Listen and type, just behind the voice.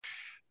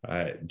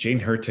Jane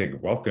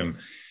Hertig, welcome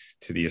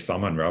to the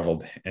Islam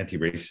Unraveled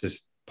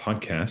Anti-Racist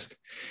podcast.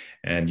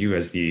 And you,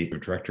 as the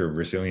director of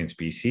Resilience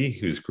BC,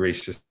 who's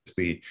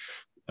graciously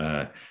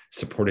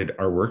supported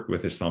our work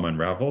with Islam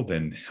Unraveled,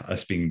 and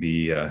us being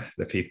the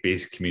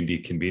faith-based community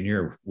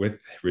convener with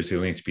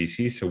Resilience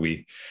BC. So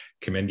we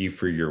commend you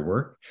for your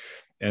work.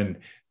 And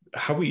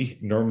how we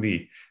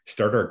normally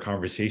start our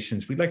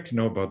conversations, we'd like to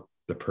know about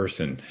the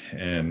person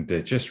and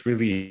just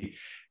really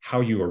how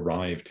you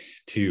arrived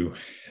to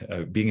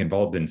being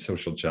involved in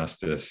social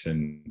justice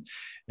and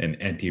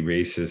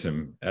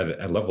anti-racism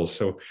at levels.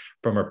 So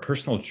from our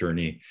personal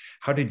journey,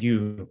 how did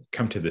you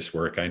come to this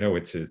work? I know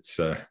it's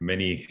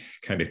many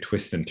kind of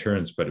twists and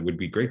turns, but it would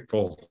be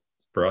grateful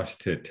for us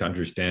to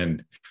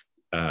understand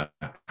how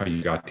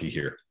you got to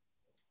here.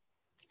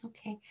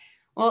 Okay.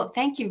 Well,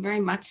 thank you very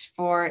much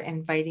for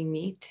inviting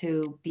me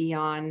to be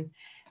on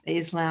the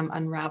Islam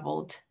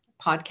Unraveled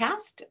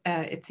podcast.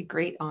 It's a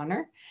great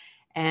honor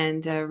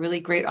and a really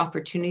great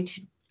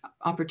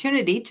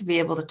opportunity to be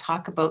able to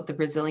talk about the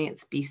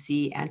Resilience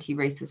BC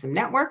Anti-Racism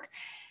Network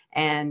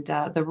and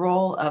the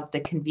role of the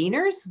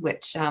conveners,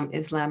 which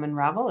Islam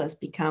Unraveled has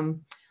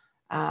become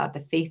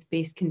the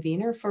faith-based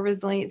convener for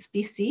Resilience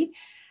BC.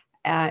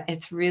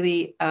 It's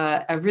really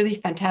a really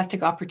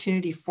fantastic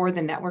opportunity for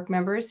the network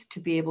members to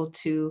be able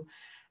to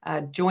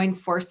join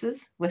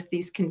forces with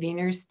these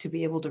conveners, to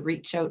be able to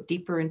reach out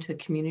deeper into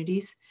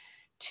communities,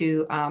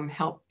 to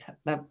help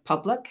the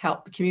public,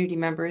 help community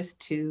members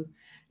to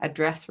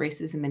address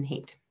racism and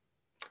hate.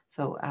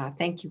 So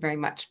thank you very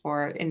much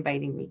for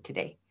inviting me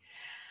today.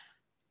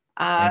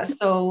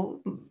 So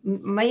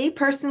me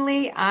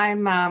personally,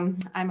 I'm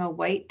a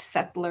white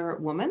settler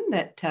woman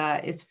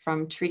that is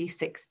from Treaty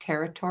 6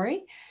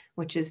 territory,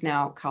 which is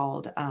now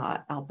called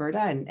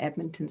Alberta, and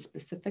Edmonton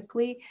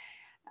specifically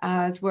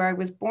is where I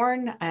was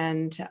born.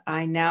 And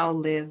I now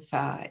live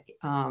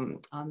on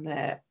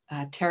the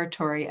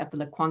territory of the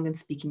Lekwungen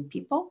speaking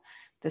people,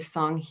 the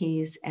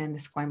Songhees and the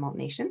Esquimalt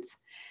nations.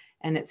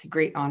 And it's a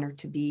great honor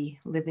to be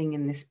living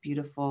in this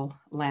beautiful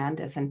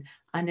land as an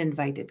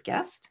uninvited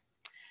guest.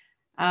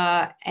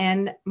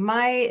 And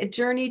my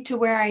journey to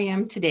where I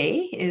am today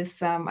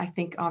is, I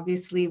think,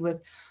 obviously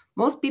with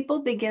most people,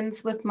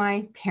 begins with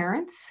my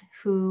parents,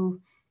 who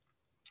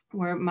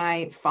were on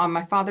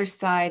my father's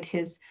side.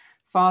 His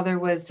father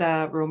was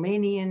a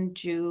Romanian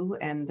Jew,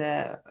 and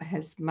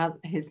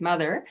his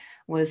mother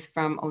was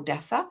from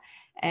Odessa,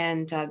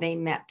 and they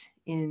met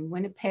in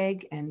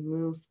Winnipeg and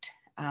moved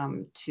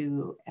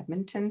to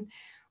Edmonton,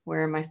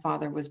 where my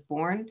father was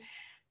born.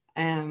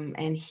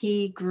 And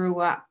he grew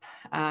up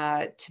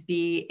to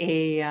be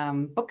a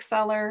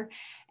bookseller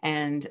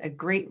and a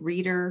great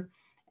reader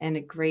and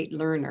a great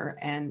learner,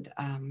 and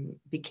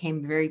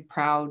became very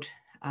proud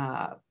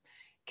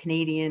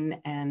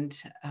Canadian,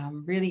 and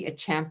really a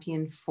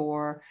champion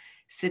for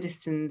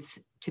citizens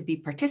to be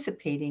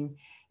participating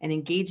and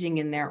engaging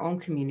in their own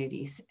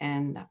communities,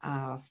 and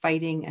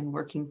fighting and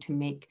working to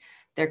make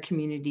their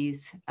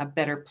communities a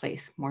better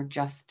place, more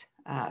just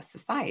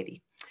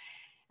society.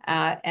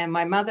 And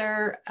my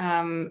mother,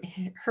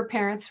 her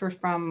parents were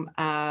from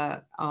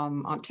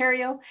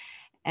Ontario,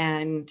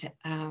 and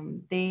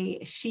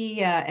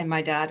she and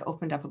my dad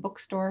opened up a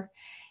bookstore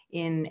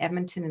in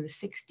Edmonton in the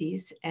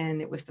 60s,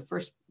 and it was the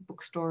first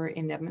bookstore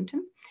in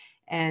Edmonton.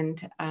 And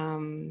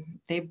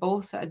they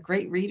both are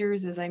great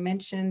readers, as I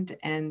mentioned,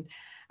 and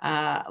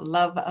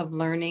love of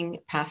learning,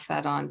 pass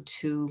that on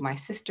to my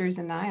sisters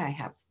and I. I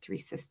have 3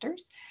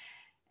 sisters.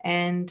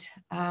 And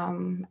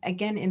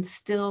again,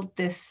 instilled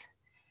this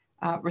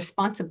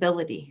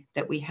responsibility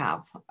that we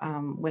have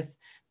with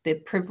the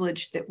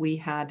privilege that we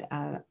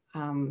had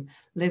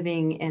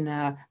living in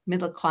a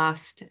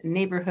middle-class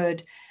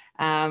neighborhood,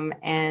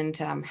 and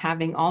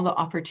having all the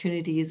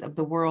opportunities of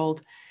the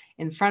world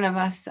in front of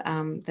us,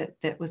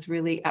 that was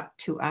really up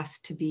to us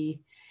to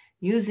be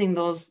using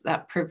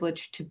that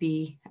privilege to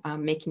be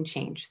making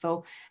change.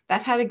 So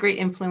that had a great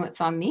influence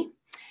on me.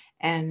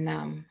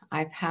 And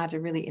I've had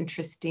a really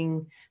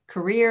interesting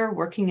career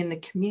working in the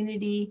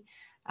community,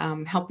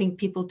 helping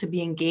people to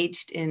be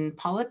engaged in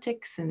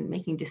politics and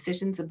making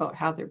decisions about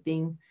how they're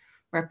being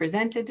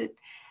represented,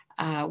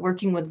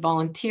 working with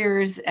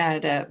volunteers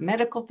at a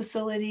medical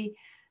facility.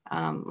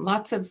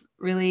 Lots of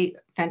really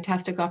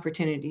fantastic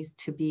opportunities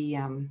to be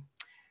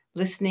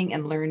listening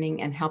and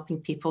learning and helping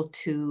people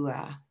to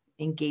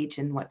engage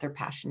in what their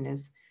passion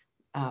is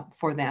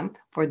for them,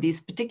 for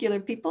these particular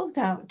people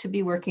to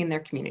be working in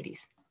their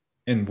communities.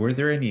 And were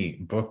there any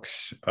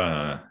books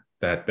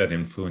that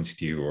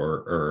influenced you,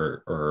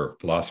 or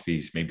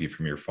philosophies maybe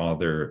from your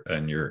father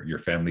and your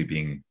family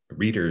being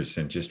readers,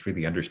 and just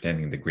really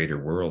understanding the greater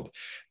world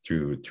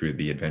through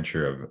the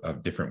adventure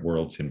of different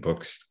worlds and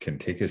books can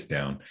take us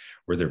down?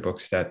 Were there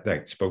books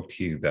that spoke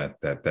to you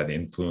that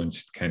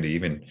influenced kind of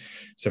even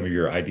some of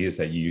your ideas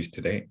that you use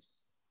today?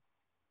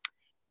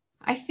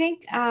 I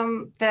think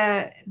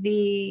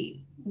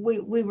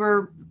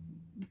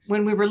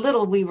when we were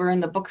little, we were in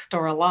the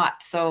bookstore a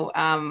lot. So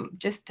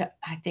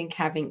I think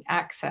having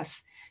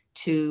access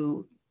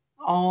to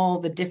all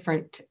the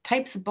different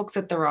types of books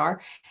that there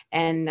are,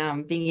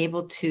 and being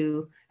able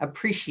to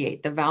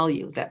appreciate the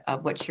value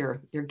of what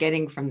you're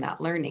getting from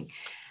that learning.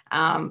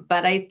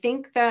 But I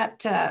think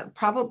that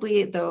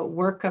probably the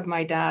work of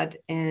my dad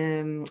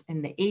in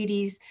the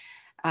 80s,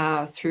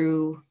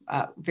 through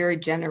a very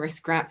generous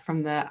grant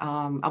from the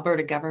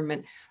Alberta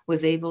government,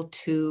 was able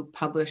to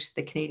publish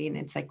the Canadian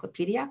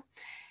Encyclopedia.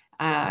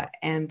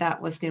 And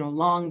that was,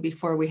 long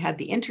before we had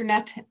the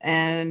internet.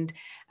 And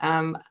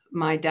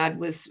my dad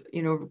was,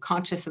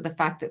 conscious of the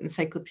fact that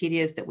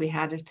encyclopedias that we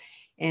had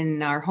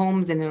in our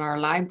homes and in our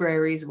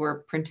libraries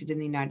were printed in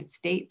the United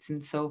States.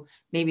 And so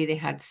maybe they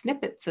had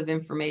snippets of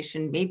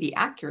information, maybe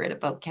accurate,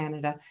 about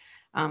Canada.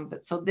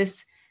 But so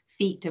this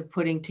feat of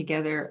putting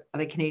together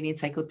the Canadian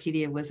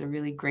Encyclopedia was a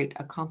really great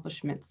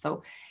accomplishment.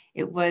 So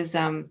it was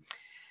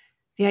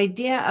the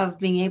idea of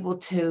being able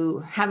to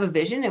have a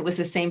vision. It was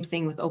the same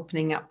thing with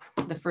opening up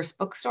the first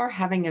bookstore,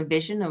 having a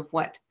vision of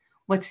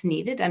what's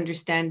needed,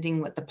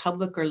 understanding what the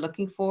public are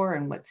looking for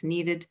and what's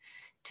needed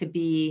to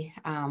be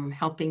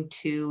helping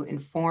to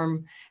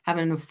have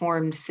an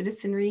informed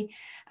citizenry,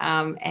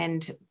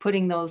 and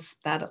putting those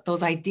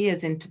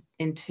ideas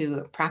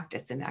into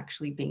practice, and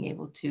actually being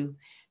able to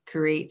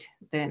create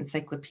the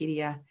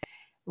encyclopedia,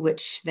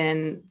 which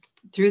then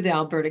through the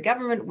Alberta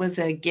government was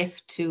a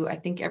gift to, I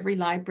think, every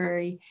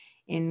library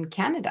in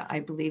Canada,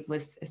 I believe,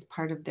 was as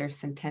part of their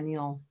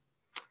centennial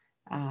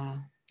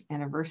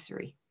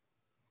anniversary.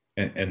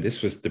 And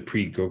this was the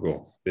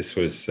pre-Google. This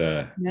was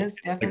yes,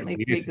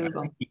 definitely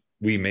pre-Google.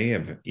 We may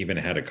have even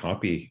had a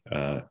copy.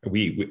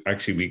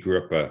 We grew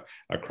up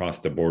across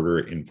the border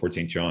in Fort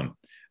St. John,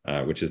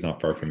 which is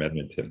not far from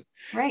Edmonton.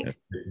 Right.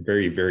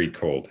 Very, very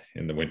cold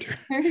in the winter.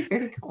 Very,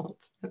 very cold.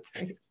 That's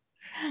right.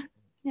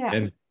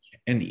 Yeah.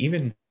 And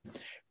even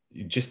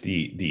just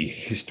the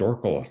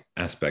historical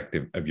aspect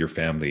of your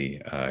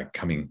family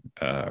coming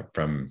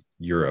from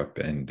Europe,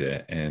 and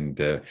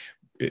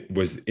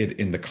was it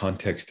in the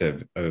context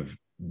of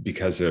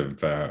because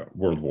of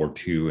World War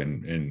II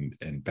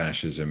and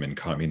fascism and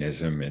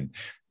communism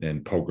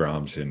and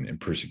pogroms and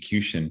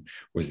persecution?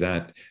 Was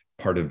that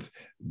part of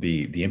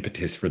the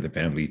impetus for the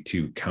family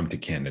to come to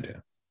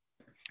Canada?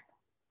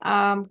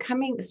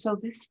 So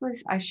this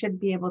was, I should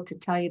be able to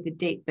tell you the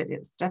date, but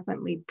it's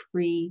definitely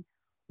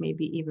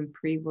maybe even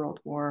pre-World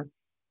War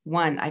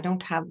I. I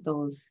don't have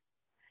those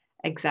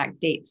exact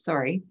dates,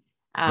 sorry.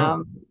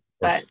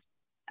 But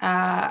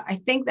I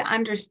think the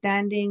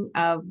understanding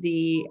of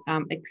the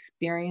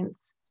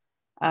experience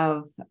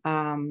of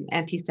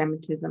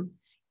anti-Semitism,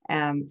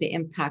 the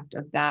impact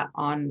of that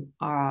on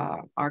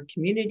our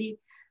community,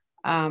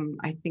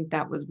 I think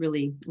that was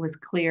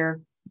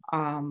clear.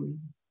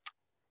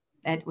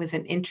 It was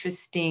an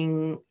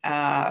interesting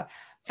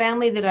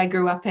family that I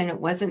grew up in. It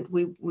wasn't,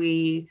 we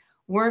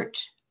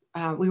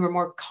were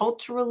more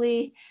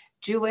culturally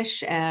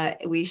Jewish.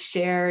 We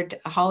shared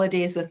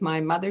holidays with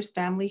my mother's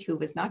family, who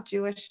was not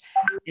Jewish,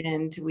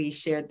 and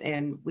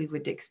we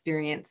would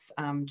experience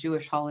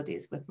Jewish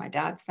holidays with my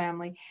dad's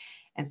family.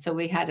 And so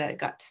we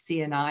got to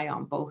see an eye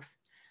on both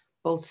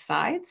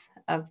sides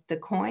of the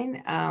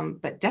coin,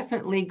 but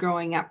definitely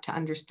growing up to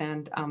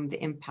understand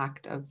the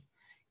impact of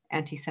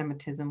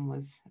anti-Semitism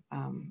was,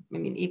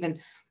 even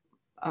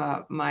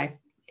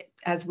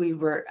as we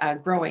were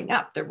growing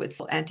up, there was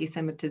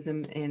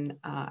anti-Semitism in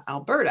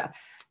Alberta.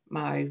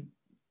 My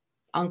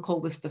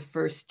uncle was the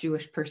first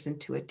Jewish person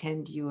to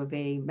attend U of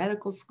A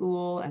medical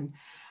school, and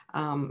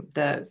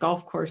the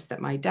golf course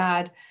that my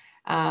dad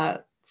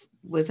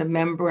was a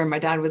member, and my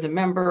dad was a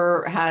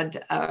member,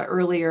 had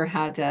earlier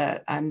had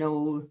a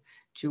no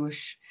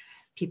Jewish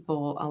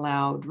people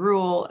allowed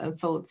rule. And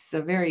so it's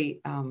a very,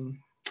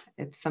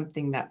 it's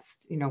something that's,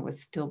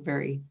 was still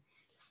very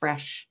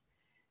fresh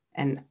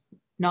and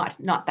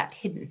not that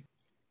hidden.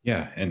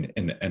 Yeah,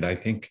 and I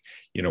think,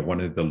 one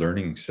of the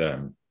learnings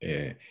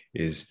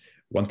is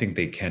one thing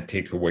they can't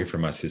take away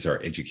from us is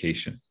our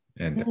education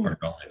and our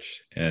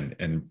knowledge, and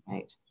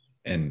right.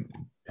 And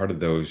part of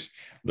those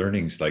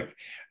learnings, like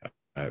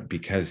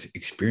because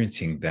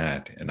experiencing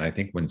that, and I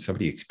think when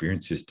somebody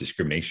experiences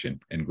discrimination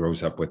and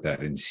grows up with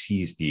that and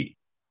sees the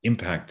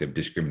impact of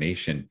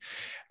discrimination,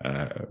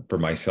 for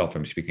myself,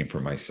 I'm speaking for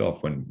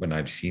myself, when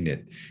I've seen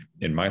it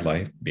in my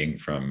life, being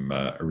from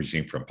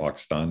originally from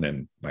Pakistan,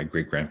 and my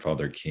great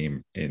grandfather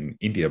came in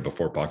India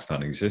before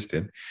Pakistan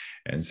existed,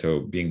 and so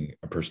being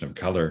a person of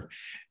color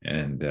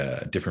and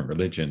a different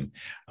religion,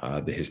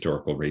 the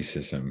historical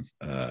racism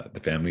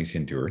the families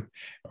endured,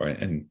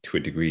 and to a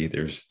degree,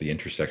 there's the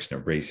intersection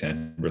of race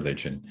and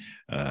religion,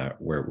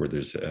 where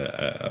there's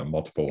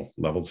multiple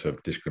levels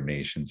of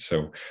discrimination.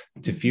 So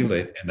to feel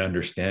it and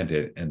understand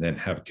it, and then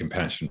have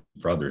compassion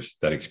for others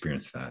that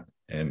experience that.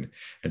 And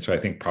so I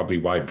think probably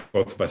why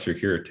both of us are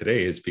here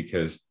today is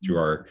because through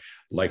our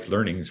life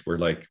learnings, we're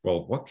like,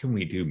 well, what can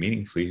we do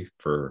meaningfully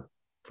for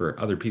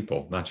other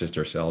people, not just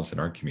ourselves and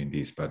our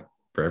communities, but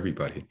for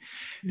everybody.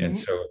 Mm-hmm. And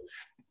so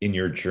in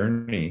your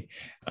journey,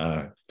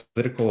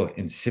 political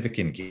and civic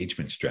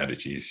engagement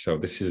strategies. So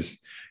this is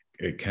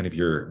kind of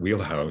your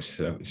wheelhouse.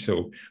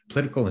 So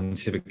political and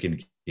civic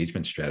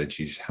engagement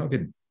strategies, how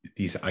did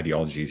these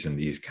ideologies and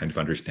these kind of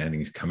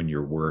understandings come in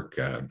your work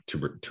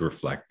to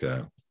reflect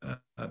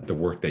the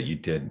work that you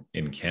did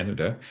in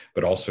Canada,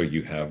 but also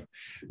you have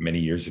many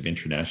years of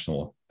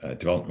international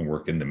development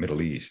work in the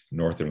Middle East,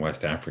 North and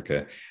West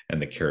Africa,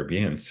 and the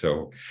Caribbean.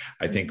 So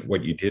I think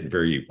what you did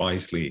very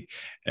wisely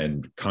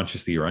and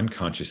consciously or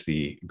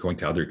unconsciously going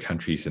to other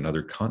countries and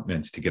other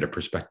continents to get a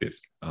perspective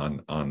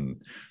on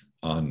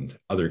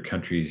other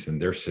countries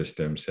and their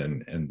systems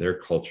and their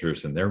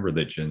cultures and their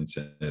religions,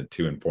 and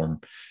to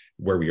inform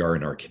where we are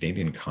in our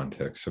Canadian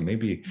context. So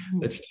maybe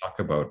let's talk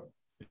about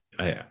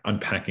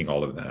unpacking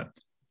all of that.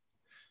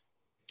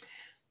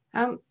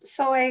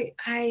 So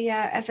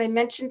as I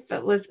mentioned,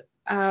 it was,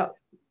 I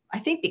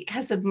think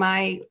because of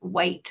my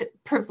white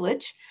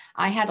privilege,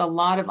 I had a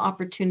lot of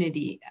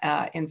opportunity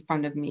in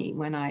front of me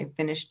when I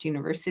finished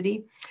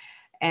university,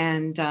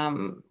 and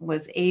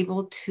was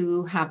able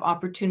to have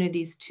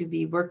opportunities to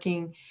be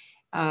working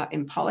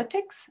in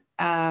politics,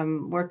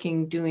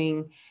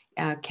 doing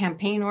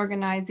campaign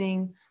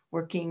organizing,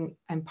 working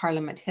in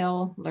Parliament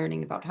Hill,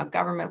 learning about how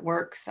government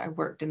works. I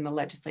worked in the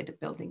legislative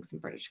buildings in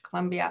British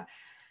Columbia,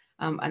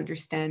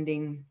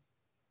 understanding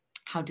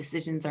how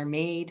decisions are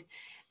made,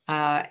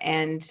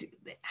 and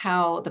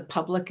how the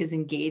public is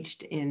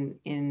engaged in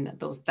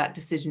that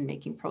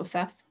decision-making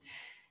process,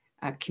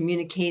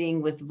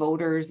 communicating with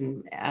voters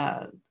and,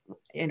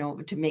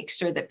 to make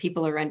sure that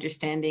people are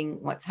understanding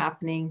what's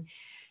happening.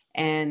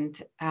 And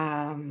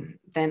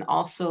then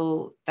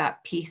also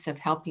that piece of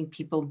helping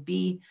people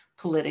be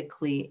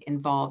politically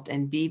involved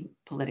and be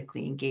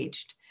politically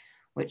engaged,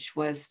 which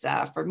was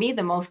for me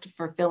the most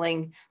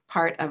fulfilling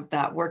part of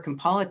that work in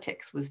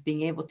politics, was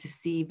being able to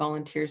see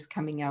volunteers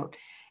coming out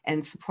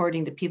and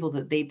supporting the people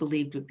that they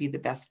believed would be the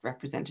best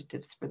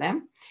representatives for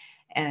them,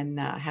 and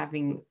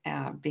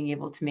being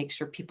able to make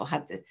sure people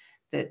had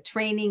the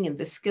training and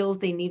the skills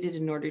they needed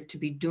in order to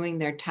be doing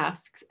their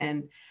tasks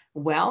and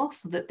well,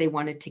 so that they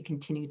wanted to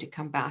continue to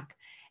come back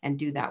and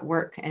do that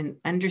work, and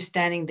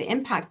understanding the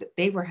impact that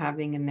they were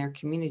having in their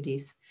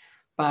communities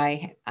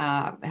by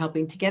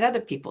helping to get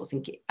other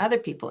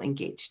people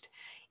engaged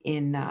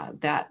in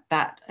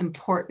that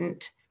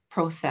important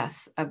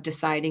process of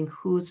deciding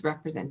who's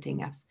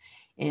representing us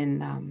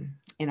in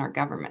our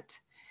government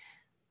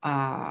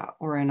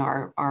or in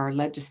our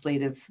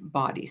legislative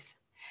bodies.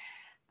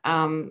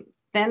 Then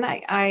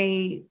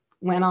I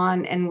went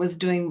on and was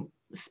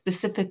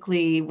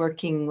specifically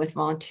working with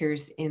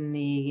volunteers in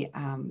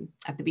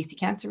at the BC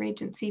Cancer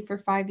Agency for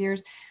 5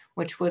 years,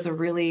 which was a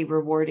really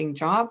rewarding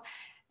job.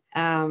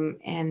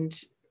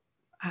 And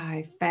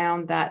I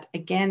found that,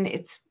 again,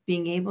 it's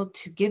being able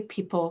to give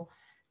people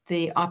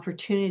the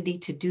opportunity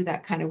to do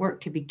that kind of work,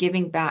 to be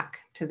giving back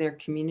to their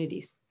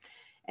communities.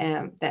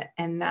 And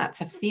that's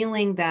a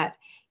feeling that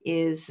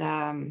is,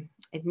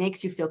 it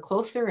makes you feel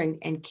closer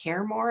and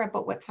care more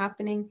about what's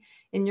happening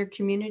in your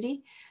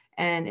community.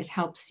 And it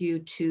helps you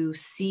to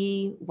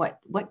see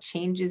what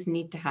changes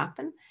need to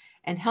happen,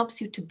 and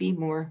helps you to be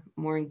more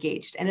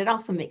engaged. And it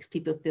also makes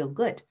people feel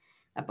good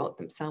about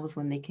themselves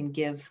when they can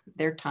give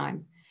their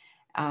time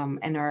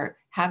and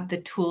have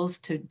the tools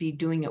to be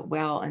doing it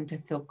well, and to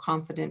feel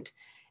confident,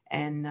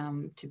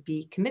 and to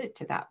be committed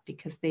to that,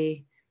 because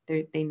they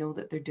know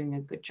that they're doing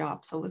a good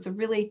job. So it was a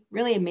really,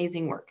 really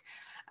amazing work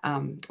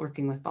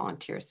working with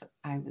volunteers.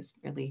 I was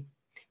really,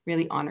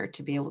 really honored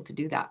to be able to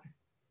do that.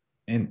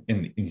 And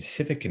in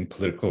civic and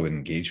political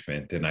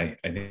engagement. And I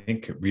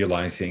think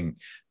realizing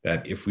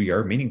that if we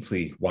are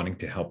meaningfully wanting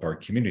to help our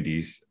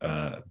communities,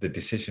 the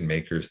decision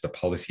makers, the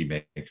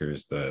policy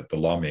makers, the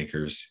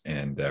lawmakers,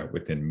 and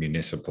within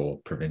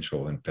municipal,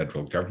 provincial, and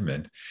federal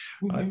government,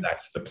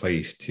 that's the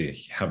place to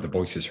have the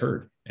voices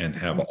heard, and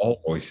have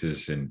all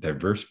voices and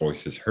diverse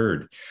voices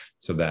heard,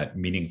 so that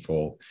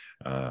meaningful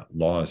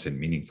laws and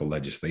meaningful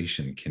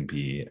legislation can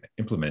be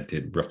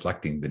implemented,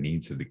 reflecting the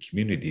needs of the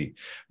community.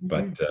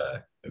 But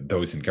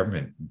those in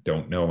government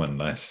don't know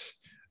unless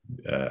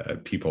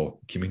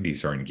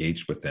communities are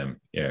engaged with them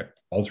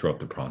all throughout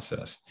the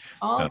process.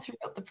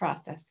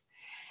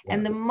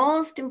 And the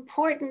most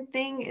important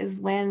thing is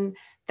when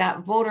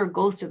that voter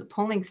goes to the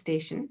polling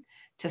station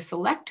to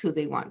select who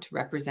they want to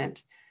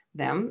represent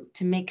them,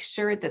 to make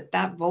sure that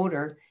that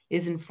voter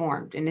is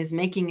informed and is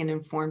making an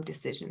informed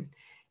decision.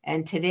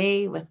 And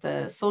today, with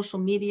the social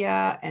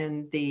media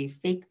and the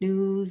fake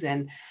news,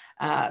 and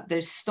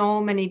there's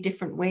so many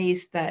different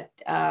ways that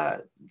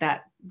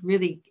that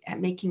really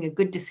making a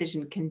good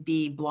decision can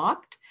be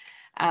blocked.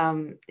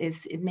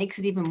 It makes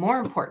it even more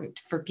important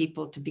for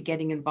people to be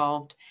getting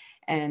involved,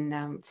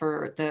 and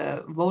for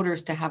the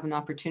voters to have an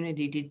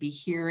opportunity to be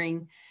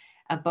hearing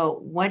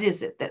about what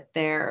is it that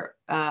their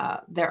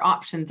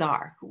options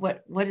are.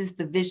 What is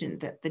the vision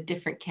that the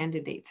different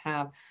candidates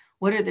have?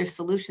 What are their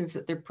solutions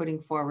that they're putting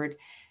forward?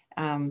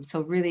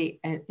 So really,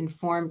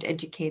 informed,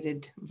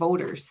 educated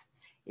voters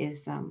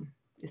is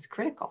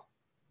critical.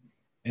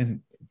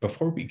 And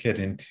before we get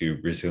into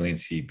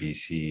Resiliency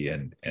BC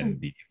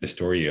and the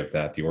story of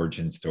that, the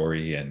origin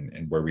story,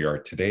 and where we are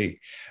today,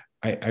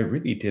 I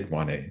really did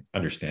want to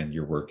understand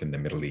your work in the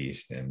Middle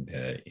East and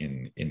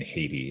in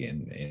Haiti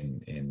and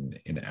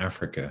in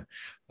Africa,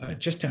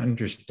 just to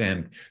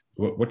understand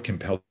what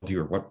compelled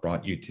you or what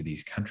brought you to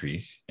these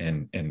countries,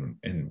 and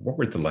what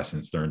were the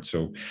lessons learned.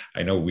 So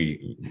I know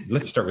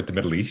let's start with the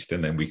Middle East,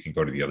 and then we can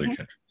go to the other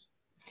countries.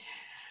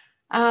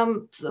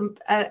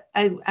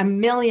 A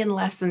million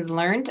lessons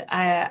learned.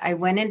 I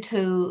went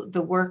into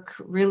the work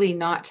really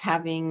not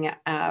having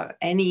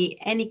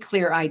any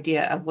clear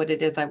idea of what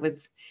it is I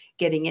was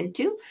getting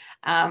into.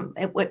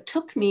 What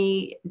took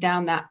me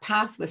down that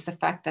path was the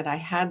fact that I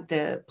had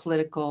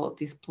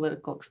these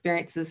political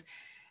experiences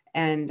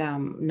and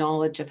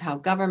knowledge of how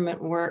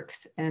government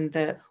works, and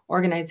the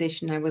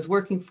organization I was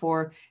working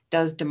for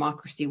does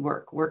democracy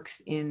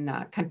works in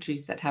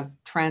countries that have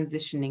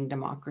transitioning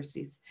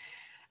democracies.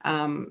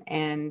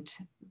 And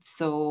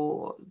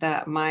so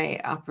that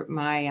my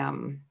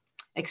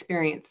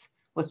experience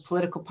with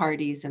political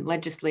parties and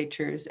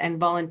legislatures and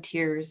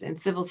volunteers and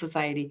civil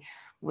society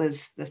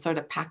was the sort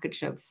of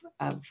package of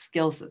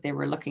skills that they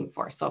were looking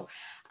for. So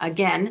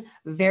again,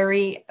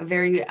 very,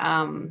 very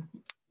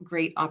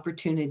great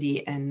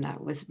opportunity, and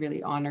was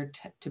really honored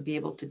to be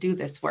able to do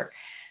this work.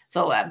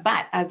 So,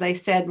 but as I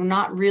said,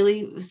 not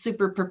really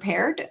super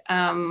prepared.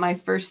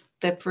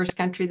 The first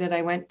country that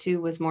I went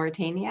to was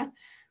Mauritania,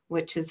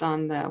 which is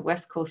on the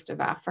west coast of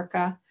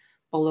Africa,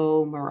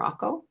 below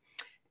Morocco.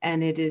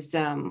 And it is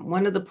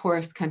one of the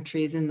poorest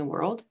countries in the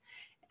world,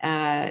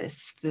 where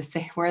the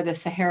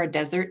Sahara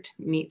Desert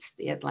meets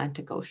the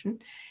Atlantic Ocean.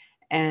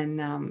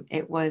 And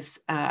it was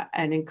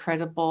an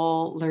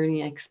incredible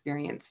learning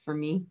experience for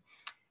me.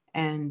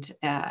 And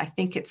I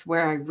think it's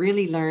where I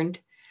really learned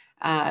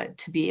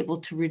to be able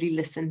to really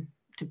listen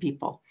to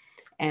people,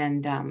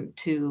 and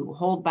to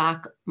hold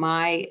back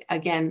my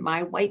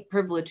white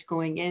privilege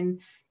going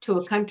in to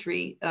a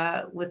country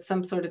with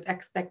some sort of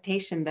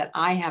expectation that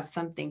I have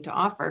something to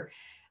offer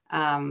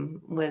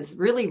was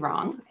really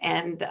wrong.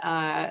 And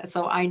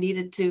so I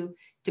needed to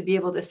be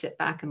able to sit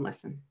back and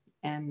listen,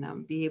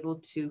 and be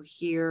able to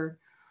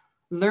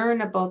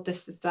learn about the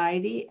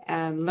society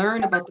and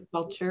learn about the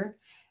culture,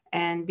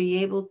 and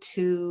be able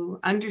to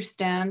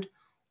understand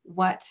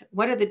what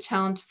are the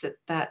challenges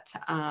that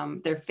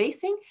they're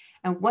facing,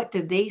 and what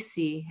do they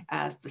see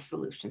as the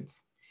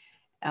solutions.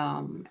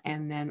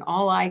 And then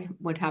all I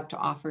would have to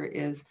offer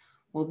is,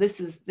 well, this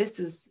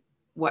is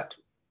what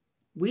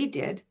we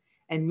did,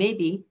 and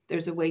maybe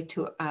there's a way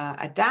to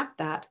adapt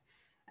that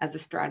as a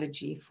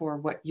strategy for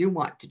what you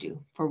want to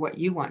do, for what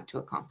you want to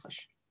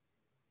accomplish.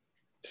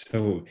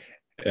 So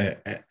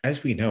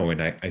as we know,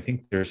 and I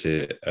think there's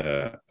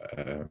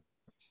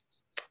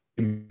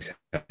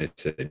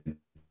it's a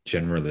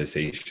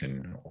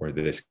generalization, or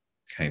this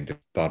kind of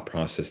thought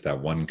process that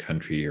one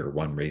country or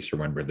one race or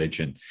one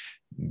religion,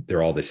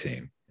 they're all the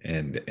same.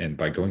 And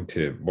by going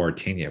to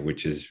Mauritania,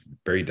 which is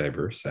very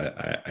diverse,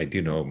 I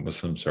do know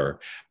Muslims are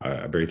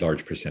a very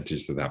large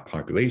percentage of that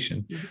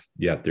population,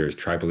 yet there's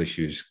tribal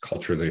issues,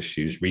 cultural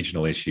issues,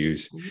 regional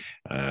issues,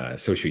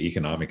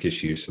 socioeconomic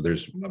issues. So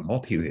there's a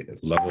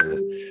multi-level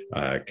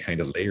kind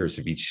of layers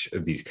of each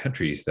of these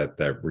countries that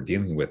we're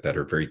dealing with that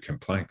are very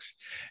complex.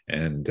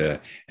 And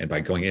by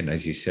going in,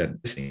 as you said,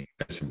 listening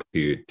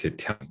to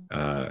tell,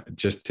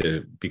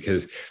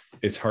 because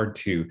it's hard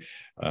to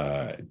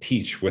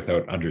teach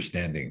without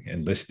understanding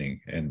and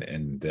listening,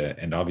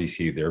 and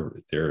obviously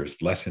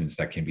there's lessons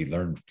that can be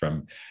learned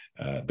from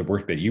the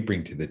work that you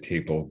bring to the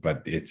table,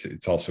 but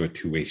it's also a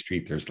two-way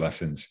street. There's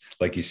lessons,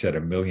 like you said,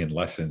 a million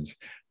lessons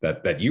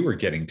that you were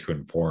getting to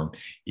inform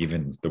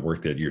even the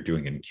work that you're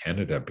doing in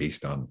Canada,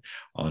 based on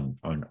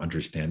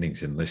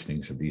understandings and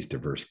listenings of these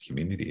diverse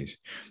communities.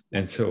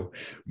 And so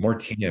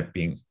Mauritania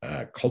being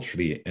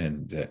culturally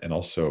and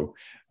also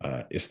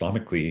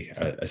Islamically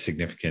a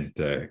significant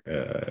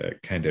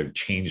kind of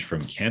change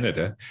from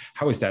Canada,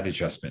 how is that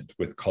adjustment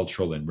with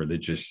cultural and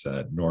religious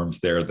norms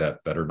there that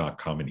are not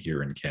common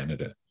here in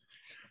Canada?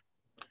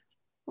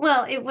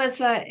 Well, it was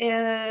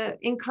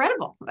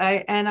incredible.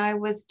 I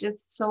was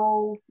just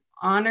so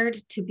honored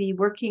to be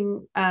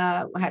working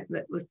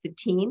with the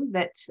team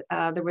that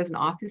there was an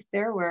office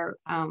there where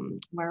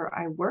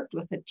I worked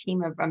with a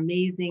team of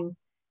amazing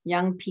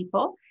young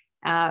people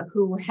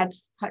who had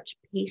such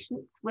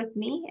patience with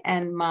me,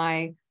 and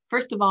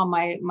first of all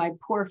my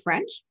poor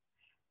French,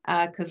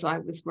 because I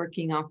was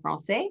working en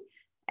français,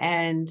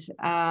 and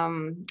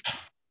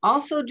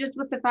also just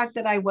with the fact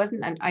that I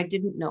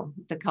didn't know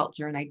the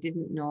culture, and I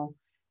didn't know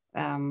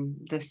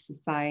the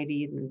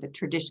society and the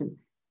tradition.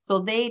 So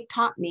they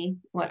taught me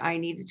what I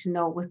needed to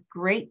know with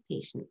great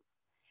patience.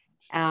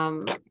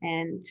 And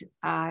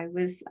I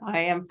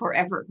am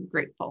forever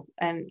grateful,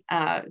 and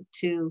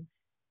to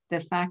the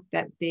fact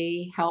that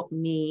they helped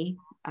me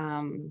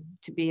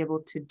to be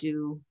able to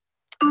do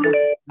what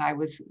I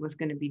was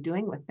going to be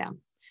doing with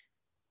them.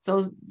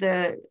 So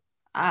there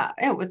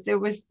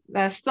was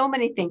so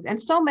many things, and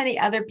so many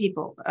other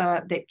people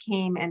that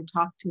came and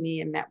talked to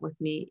me and met with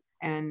me,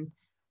 and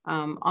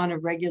on a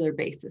regular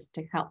basis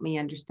to help me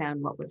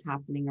understand what was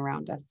happening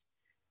around us.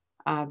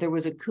 There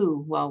was a coup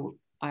while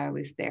I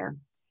was there.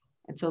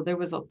 And so there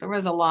was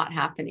a lot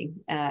happening.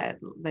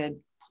 The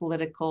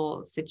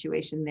political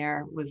situation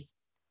there was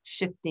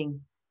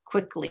shifting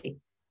quickly.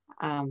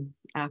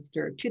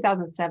 After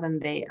 2007,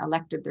 they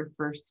elected their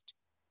first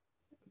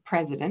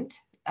president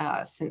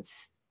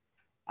since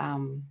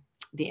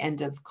the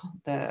end of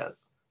the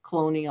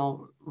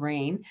colonial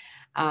reign.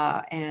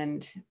 So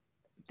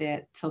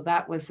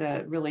that was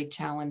a really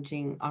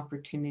challenging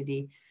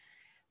opportunity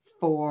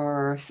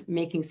for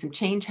making some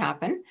change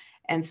happen.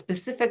 And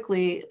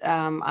specifically,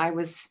 I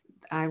was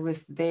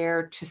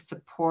there to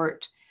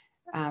support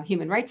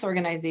human rights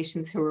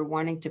organizations who were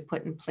wanting to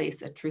put in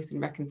place a truth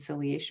and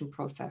reconciliation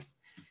process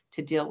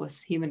to deal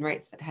with human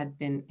rights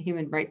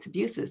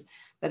abuses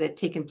that had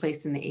taken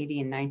place in the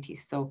 80s and 90s.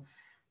 So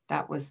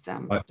that was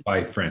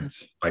by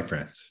France.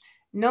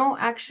 No,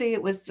 actually,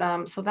 it was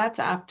so that's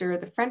after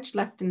the French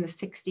left in the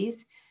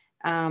 60s.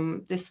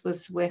 This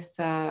was with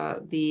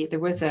there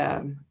was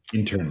a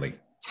internally.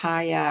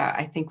 Taya,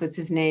 I think was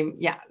his name.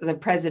 Yeah, the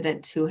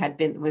president who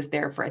was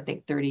there for I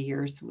think 30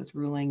 years, was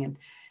ruling, and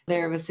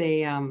there was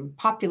a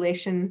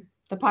population.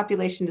 The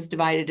population is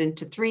divided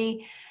into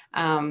three: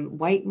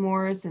 white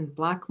Moors and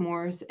black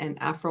Moors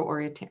and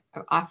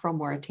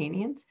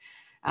Afro-Mauritanians.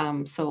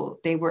 So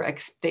they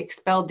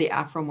expelled the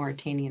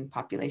Afro-Mauritanian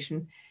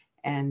population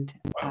and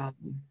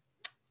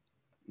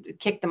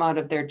kicked them out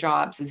of their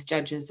jobs as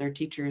judges or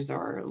teachers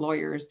or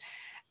lawyers,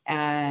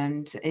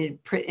 and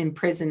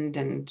imprisoned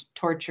and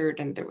tortured.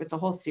 And there was a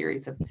whole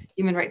series of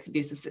human rights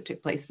abuses that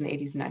took place in the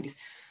 80s and 90s.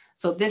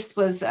 So this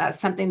was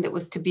something that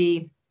was to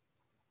be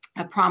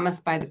a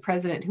promise by the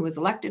president who was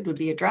elected would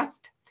be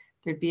addressed.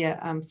 There'd be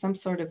some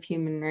sort of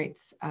human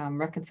rights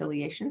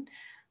reconciliation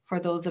for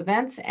those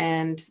events.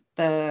 And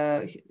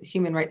the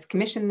Human Rights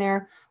Commission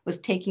there was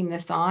taking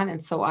this on.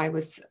 And so I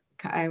was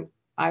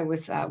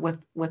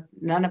with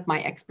none of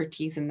my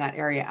expertise in that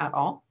area at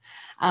all,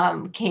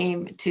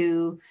 came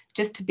to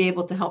just to be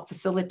able to help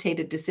facilitate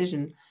a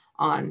decision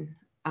on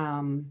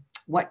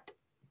what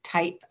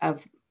type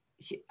of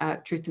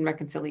truth and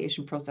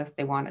reconciliation process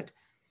they wanted.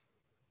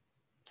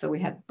 So we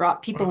had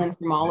brought people in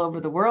from all over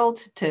the world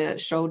to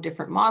show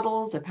different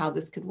models of how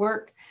this could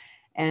work,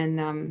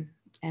 and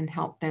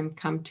help them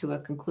come to a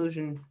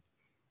conclusion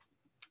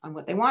on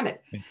what they wanted.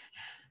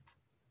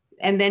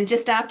 And then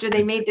just after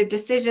they made their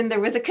decision, there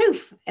was a coup,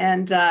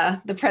 and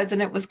the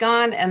president was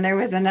gone, and there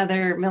was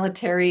another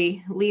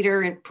military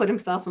leader and put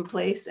himself in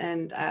place.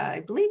 And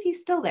I believe he's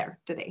still there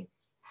today.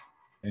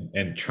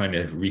 And trying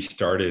to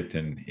restart it.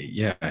 And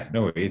yeah,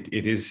 no, it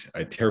is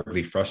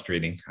terribly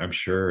frustrating, I'm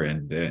sure.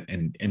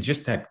 And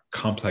just that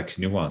complex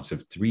nuance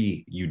of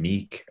three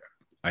unique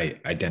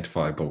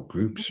identifiable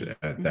groups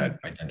that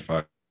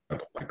identify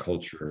by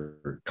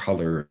culture,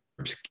 color,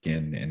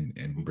 skin,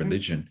 and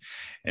religion,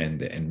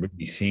 and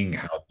really seeing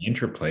how the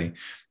interplay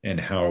and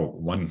how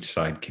one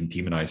side can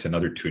demonize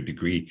another to a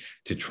degree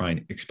to try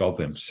and expel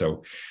them.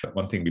 So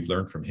one thing we've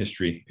learned from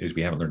history is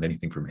we haven't learned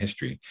anything from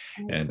history.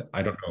 And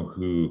I don't know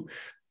who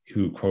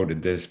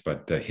quoted this,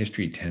 but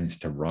history tends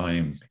to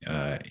rhyme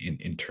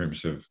in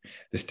terms of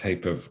this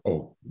type of,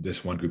 oh,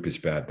 this one group is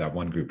bad, that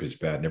one group is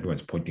bad, and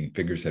everyone's pointing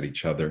fingers at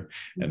each other,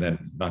 and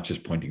then not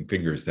just pointing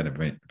fingers, then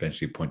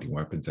eventually pointing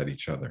weapons at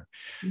each other.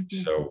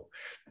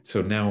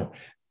 So now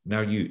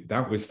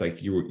that was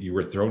like you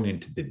were thrown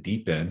into the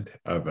deep end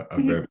of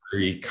a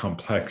very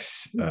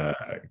complex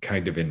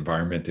kind of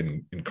environment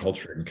and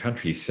culture and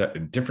country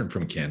different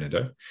from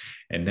Canada,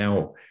 and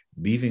now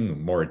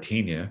leaving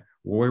Mauritania.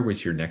 Where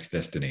was your next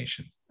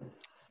destination?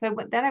 So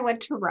then I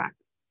went to Iraq.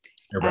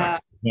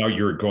 Now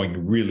you're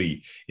going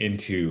really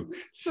into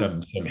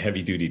some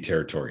heavy duty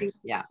territory.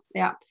 Yeah.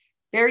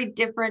 Very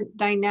different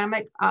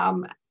dynamic.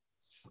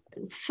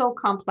 So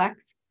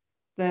complex.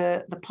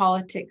 The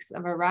politics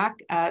of Iraq,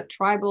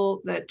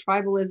 the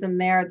tribalism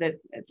there, that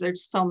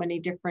there's so many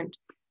different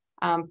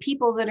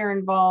people that are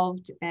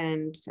involved,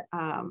 and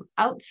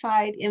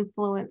outside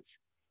influence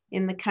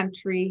in the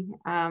country.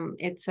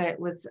 It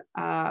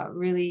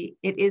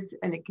is,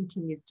 and it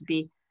continues to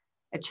be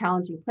a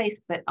challenging place,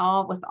 but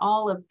with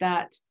all of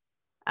that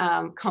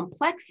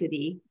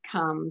complexity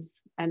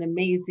comes an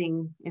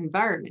amazing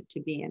environment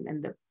to be in.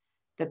 And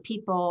the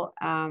people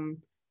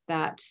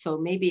so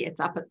maybe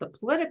it's up at the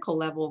political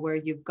level where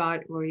you've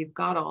got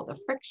all the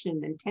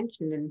friction and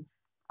tension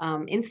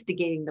and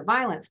instigating the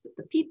violence, but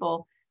the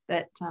people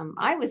that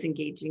I was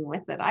engaging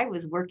with, that I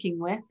was working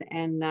with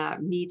and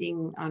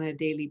meeting on a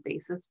daily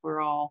basis, were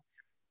all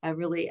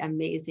really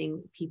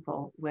amazing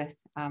people with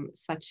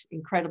such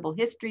incredible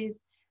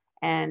histories,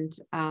 and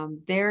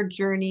their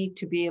journey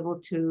to be able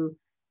to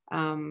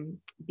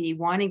be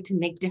wanting to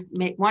make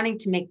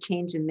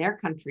change in their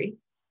country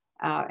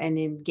and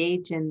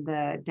engage in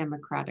the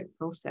democratic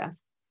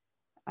process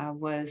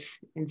was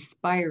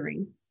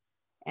inspiring.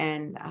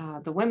 And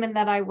the women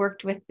that I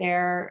worked with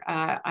there,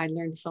 I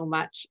learned so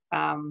much.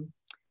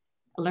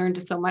 Learned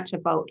so much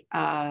about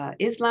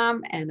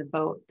Islam and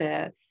about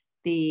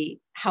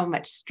how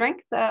much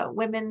strength the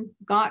women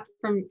got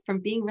from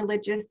being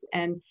religious.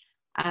 And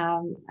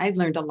I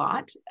learned a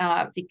lot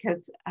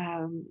because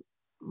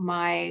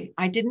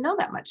I didn't know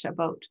that much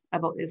about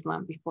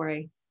Islam before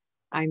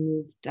I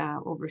moved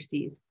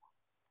overseas.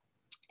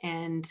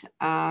 And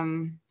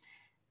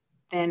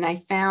then I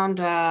found,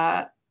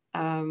 I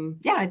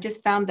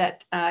just found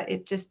that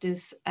it just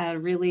is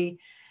really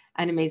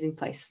an amazing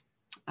place.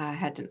 I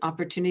had an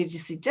opportunity to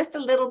see just a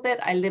little bit.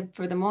 I lived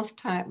for the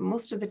most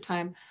of the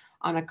time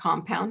on a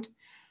compound.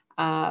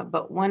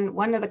 But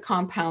one of the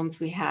compounds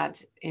we had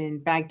in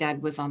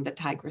Baghdad was on the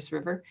Tigris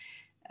River,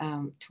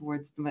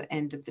 towards the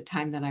end of the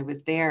time that I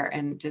was there.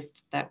 And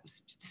just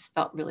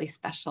felt really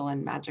special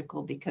and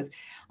magical, because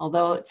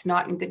although it's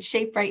not in good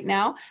shape right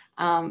now,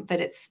 but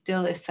it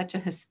still is such a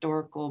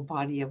historical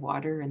body of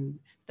water, and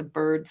the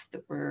birds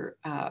that were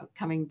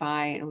coming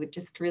by, and it was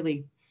just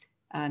really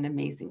an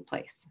amazing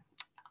place.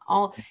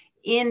 All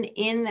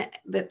in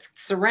that's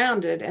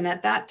surrounded, and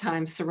at that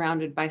time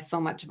surrounded by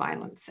so much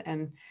violence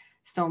and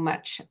so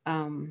much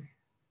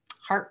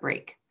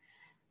heartbreak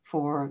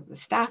for the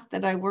staff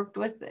that I worked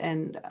with,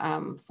 and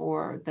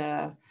for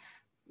the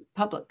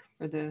public,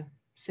 for the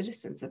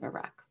citizens of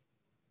Iraq.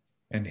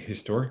 And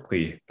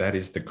historically, that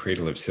is the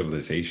cradle of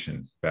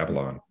civilization,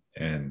 Babylon,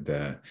 and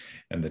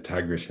the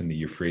Tigris and the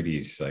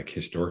Euphrates. Like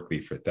historically,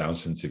 for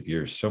thousands of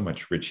years, so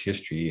much rich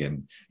history,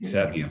 and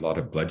sadly, a lot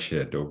of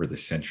bloodshed over the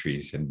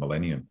centuries and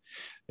millennium.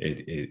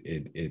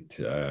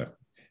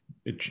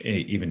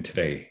 Even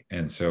today.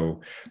 And so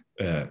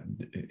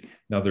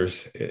now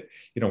there's,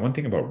 one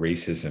thing about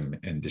racism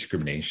and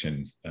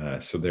discrimination.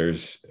 So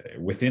there's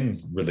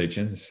within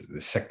religions, the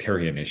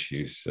sectarian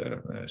issues,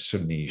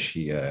 Sunni,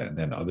 Shia, and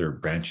then other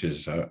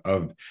branches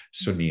of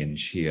Sunni and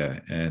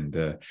Shia.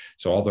 And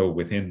so although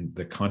within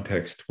the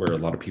context where a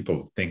lot of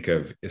people think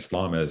of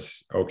Islam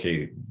as,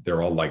 okay,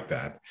 they're all like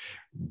that,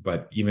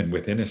 but even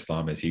within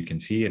Islam, as you can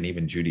see, and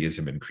even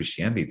Judaism and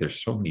Christianity,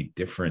 there's so many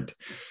different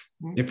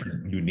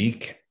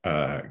unique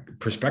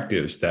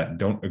perspectives that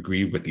don't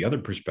agree with the other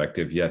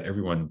perspective, yet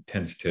everyone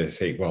tends to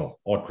say, well,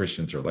 all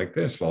Christians are like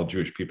this, all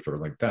Jewish people are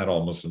like that,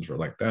 all Muslims are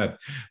like that.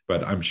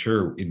 But I'm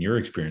sure in your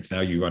experience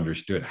now, you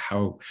understood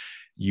how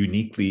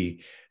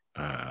uniquely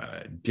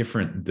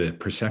different the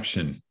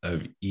perception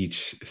of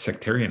each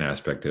sectarian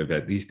aspect of,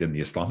 at least in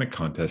the Islamic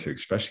context,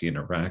 especially in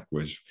Iraq,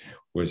 was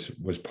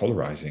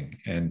polarizing.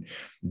 And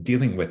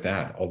dealing with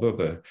that, although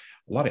a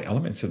lot of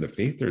elements of the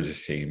faith are the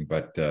same,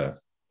 but the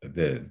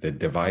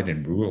divide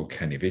and rule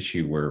kind of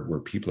issue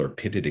where people are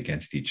pitted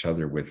against each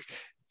other with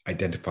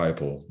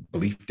identifiable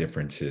belief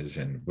differences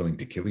and willing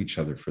to kill each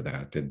other for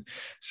that. And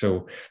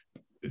so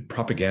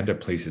propaganda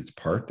plays its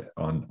part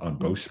on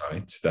both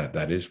sides.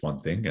 That is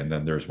one thing. And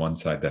then there's one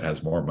side that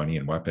has more money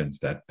and weapons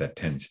that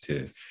tends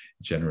to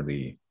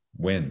generally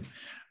win.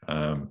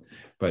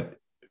 But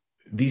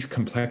these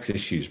complex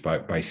issues,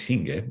 by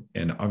seeing it,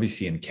 and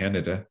obviously in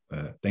Canada,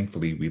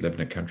 thankfully we live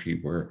in a country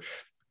where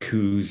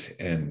coups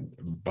and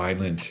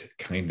violent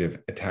kind of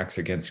attacks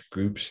against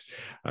groups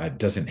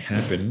doesn't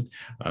happen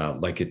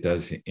like it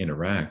does in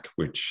Iraq,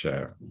 which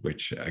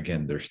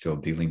again, they're still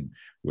dealing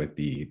with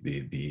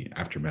the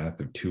aftermath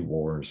of 2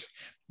 wars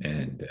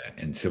and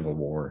civil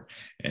war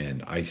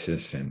and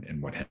ISIS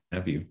and what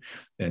have you.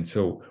 And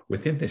so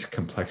within this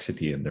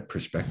complexity and the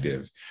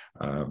perspective,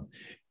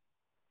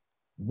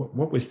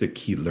 what was the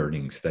key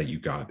learnings that you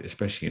got,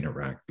 especially in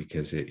Iraq?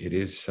 Because it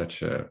is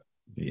such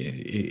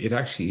it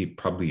actually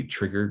probably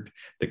triggered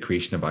the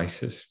creation of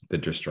ISIS, the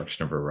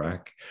destruction of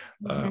Iraq,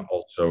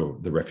 also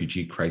the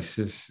refugee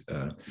crisis,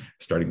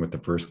 starting with the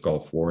first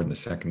Gulf War and the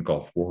second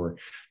Gulf War,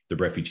 the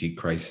refugee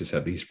crisis,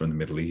 at least from the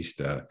Middle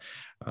East, a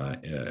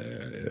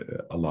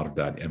lot of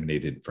that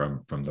emanated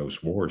from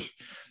those wars.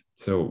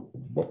 So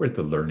what were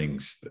the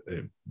learnings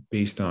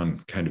based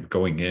on kind of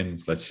going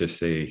in, let's just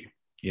say,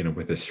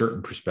 with a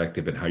certain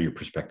perspective, and how your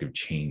perspective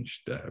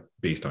changed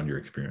based on your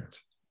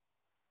experience?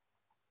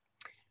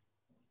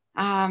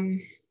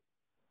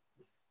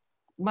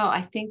 Well,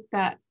 I think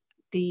that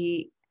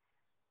the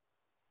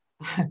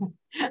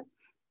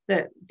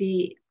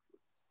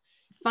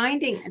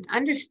finding and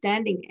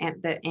understanding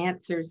the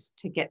answers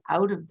to get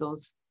out of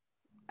those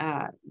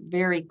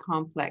very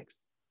complex,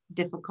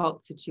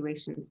 difficult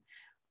situations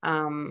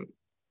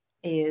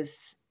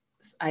is,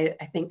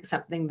 I think,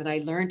 something that I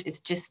learned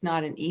is just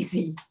not an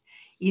easy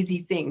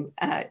thing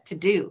to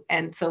do.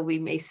 And so we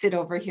may sit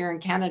over here in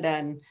Canada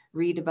and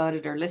read about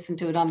it or listen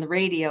to it on the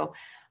radio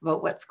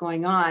about what's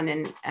going on,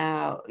 and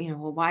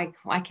well,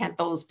 why can't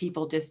those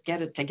people just get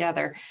it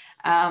together?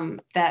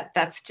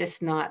 That's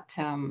just not,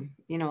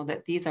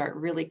 that these are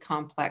really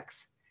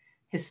complex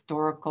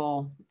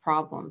historical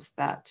problems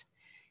that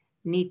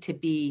need to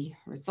be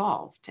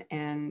resolved.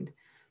 And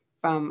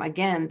from,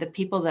 again, the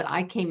people that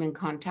I came in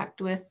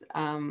contact with,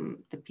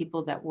 the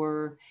people that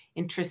were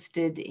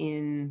interested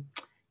in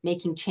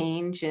making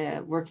change,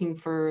 working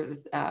for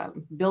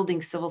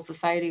building civil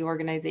society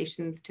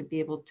organizations to be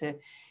able to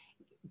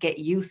get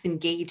youth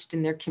engaged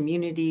in their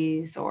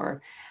communities,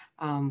 or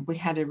we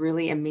had a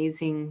really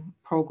amazing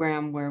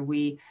program where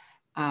we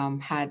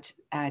had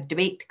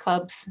debate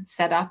clubs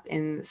set up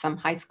in some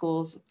high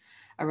schools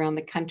around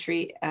the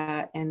country,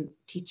 and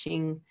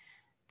teaching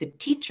the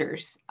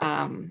teachers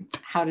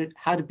how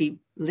to be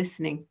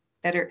listening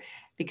better,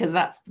 because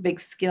that's the big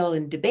skill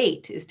in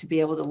debate, is to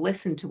be able to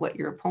listen to what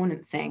your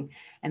opponent's saying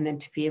and then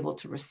to be able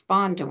to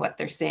respond to what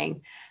they're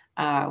saying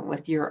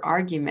with your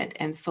argument.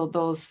 And so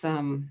those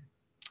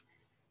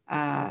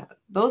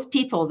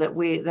people that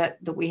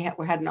we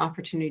had an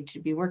opportunity to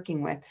be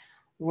working with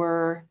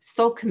were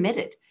so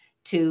committed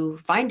to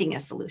finding a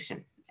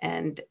solution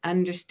and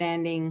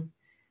understanding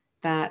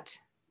that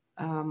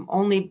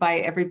only by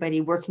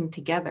everybody working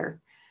together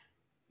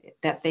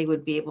that they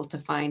would be able to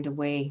find a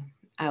way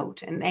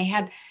out. And they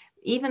had,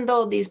 even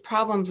though these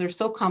problems are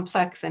so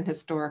complex and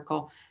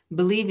historical,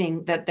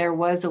 believing that there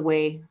was a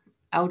way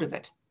out of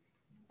it.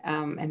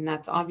 And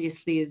that's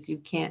obviously, is you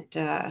can't,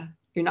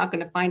 you're not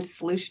going to find a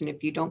solution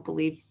if you don't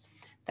believe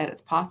that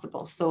it's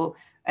possible. So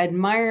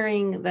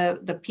admiring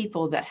the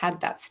people that had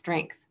that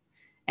strength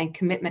and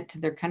commitment to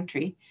their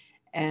country.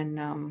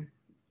 And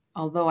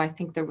although I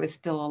think there was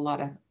still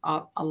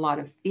a lot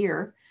of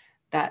fear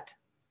that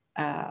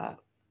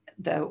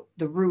the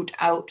route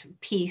out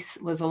peace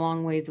was a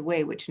long ways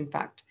away, which in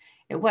fact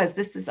it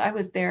was. I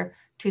was there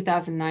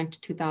 2009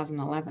 to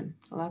 2011.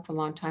 So that's a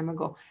long time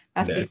ago.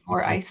 That's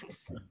before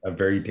ISIS. A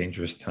very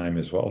dangerous time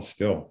as well,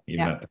 still,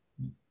 even yeah. at the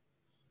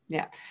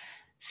Yeah.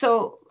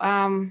 So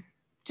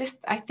just,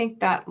 I think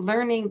that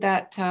learning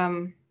that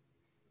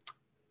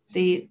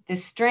the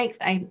strength,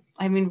 I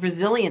mean,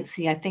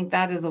 resiliency, I think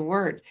that is a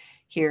word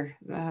here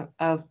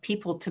of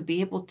people to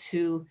be able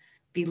to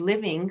be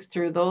living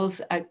through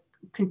those,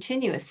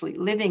 continuously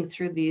living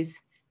through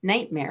these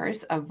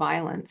nightmares of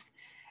violence,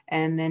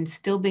 and then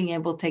still being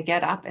able to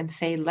get up and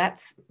say,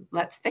 let's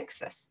fix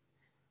this.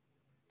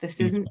 This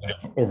isn't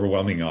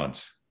overwhelming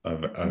odds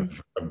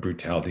of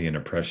brutality and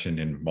oppression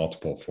in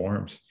multiple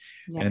forms.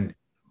 Yeah. And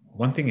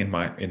one thing in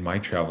my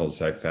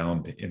travels I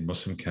found in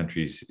Muslim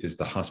countries is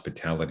the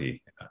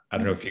hospitality. I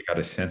don't know if you got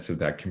a sense of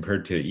that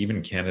compared to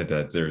even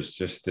Canada. There's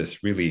just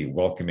this really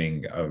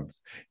welcoming of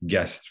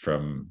guests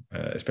from,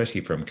 especially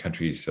from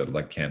countries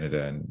like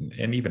Canada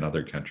and even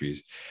other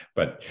countries.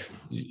 But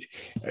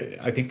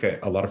I think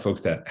a lot of folks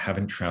that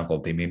haven't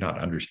traveled, they may not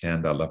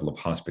understand that level of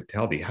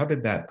hospitality. How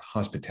did that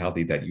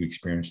hospitality that you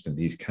experienced in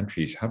these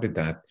countries, how did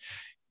that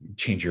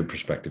change your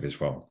perspective as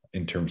well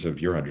in terms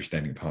of your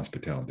understanding of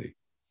hospitality?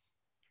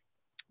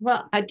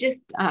 Well,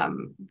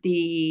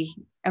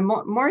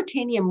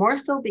 Mauritania more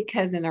so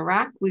because in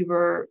Iraq we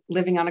were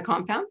living on a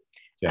compound.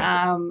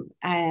 Yeah.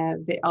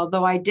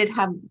 Although I did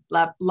have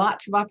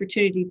lots of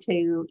opportunity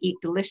to eat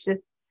delicious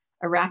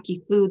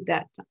Iraqi food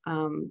that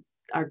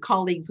our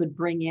colleagues would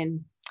bring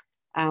in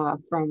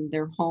from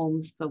their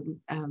homes, the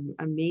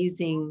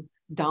amazing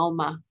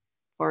dalma,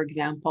 for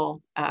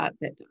example,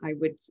 that I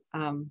would,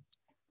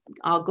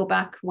 I'll go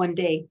back one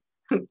day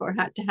for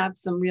to have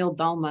some real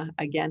dalma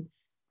again.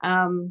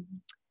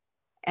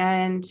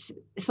 And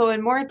so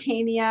in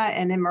Mauritania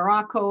and in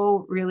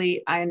Morocco,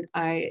 really, I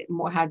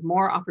had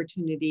more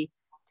opportunity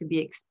to be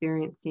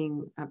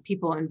experiencing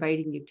people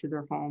inviting you to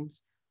their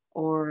homes,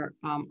 or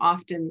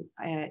often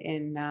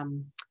in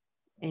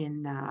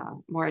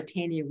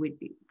Mauritania, we'd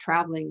be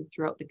traveling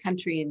throughout the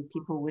country and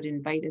people would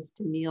invite us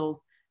to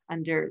meals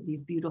under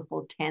these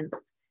beautiful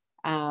tents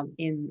out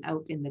in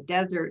the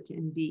desert,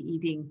 and be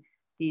eating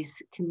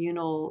these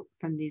communal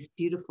from these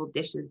beautiful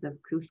dishes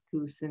of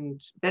couscous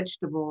and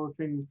vegetables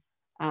and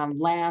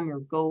lamb or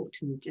goat,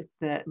 and just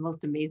the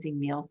most amazing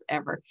meals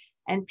ever.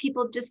 And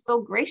people just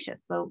so gracious.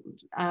 So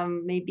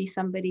maybe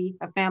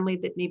a family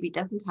that maybe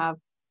doesn't have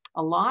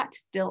a lot,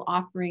 still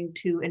offering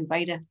to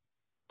invite us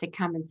to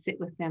come and sit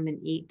with them and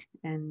eat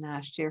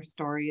and share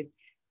stories.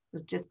 It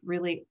was just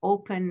really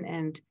open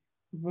and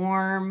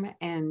warm,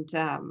 and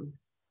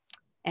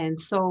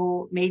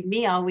so made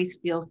me always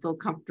feel so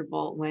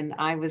comfortable when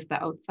I was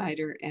the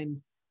outsider,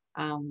 and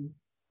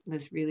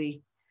was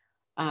really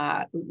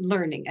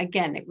learning.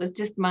 Again, it was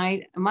just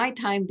my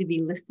time to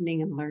be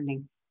listening and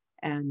learning,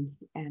 and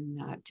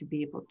to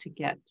be able to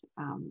get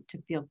to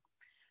feel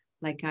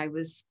like I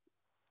was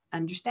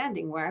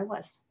understanding where I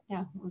was.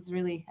 Yeah, it was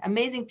really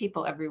amazing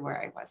people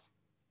everywhere I was.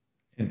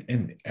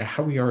 And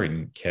how we are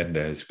in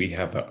Canada is we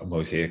have a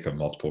mosaic of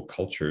multiple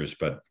cultures,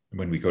 but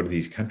when we go to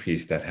these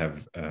countries that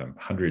have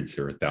hundreds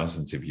or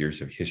thousands of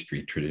years of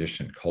history,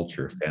 tradition,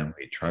 culture,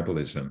 family,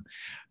 tribalism,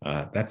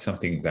 that's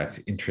something that's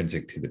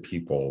intrinsic to the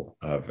people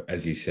of,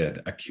 as you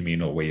said, a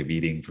communal way of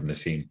eating from the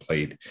same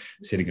plate,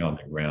 sitting on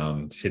the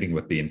ground, sitting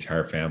with the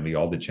entire family,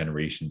 all the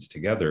generations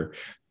together,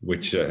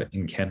 which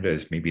in Canada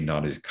is maybe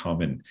not as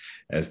common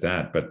as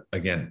that. But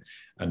again,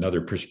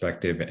 another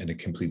perspective and a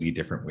completely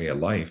different way of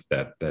life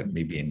that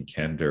maybe in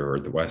Canada or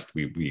the West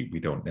we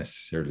don't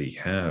necessarily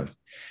have.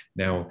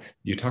 Now,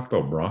 you talked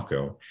about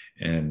Morocco,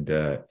 and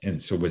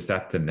so was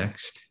that the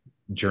next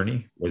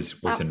journey?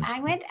 I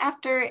went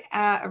after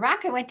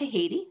Iraq. I went to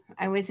Haiti.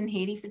 I was in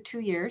Haiti for 2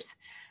 years.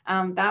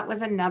 That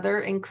was another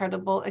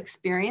incredible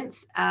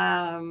experience.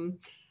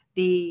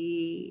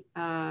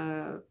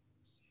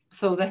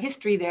 So the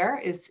history there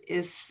is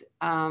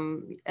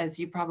as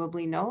you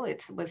probably know,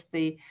 it was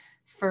the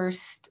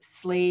first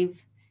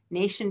slave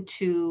nation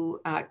to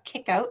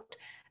kick out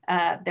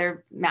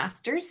their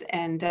masters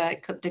and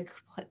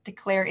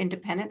declare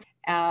independence.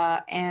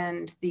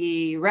 And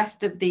the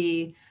rest of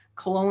the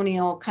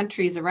colonial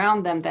countries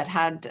around them that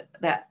had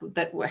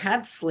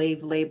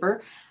slave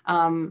labor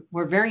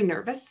were very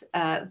nervous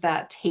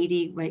that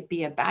Haiti might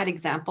be a bad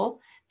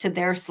example to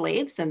their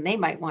slaves, and they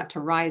might want to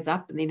rise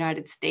up in the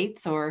United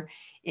States or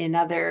in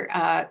other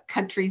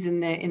countries in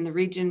the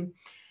region.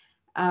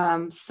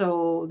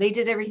 So they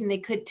did everything they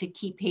could to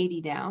keep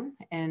Haiti down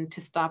and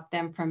to stop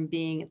them from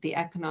being the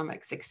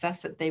economic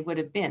success that they would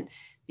have been,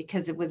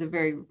 because it was a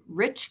very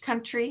rich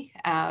country,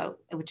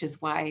 which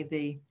is why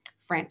the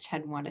French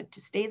had wanted to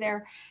stay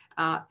there.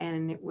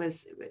 And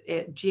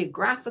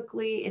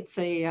geographically, it's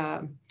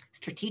a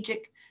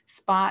strategic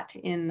spot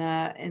in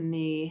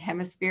the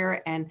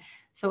hemisphere. And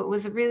so it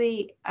was a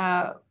really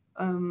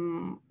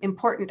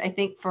important, I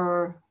think,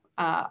 for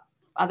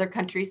other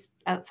countries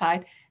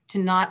outside to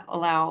not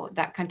allow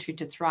that country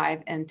to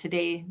thrive. And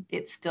today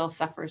it still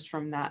suffers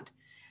from that,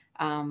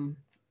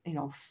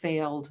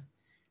 failed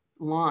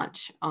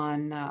launch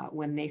on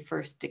when they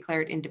first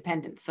declared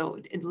independence.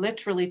 So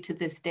literally to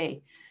this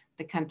day,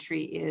 the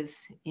country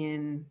is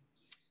in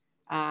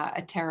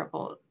a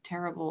terrible,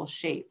 terrible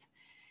shape.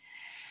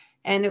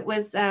 And it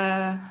was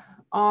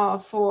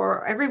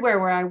for everywhere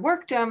where I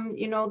worked,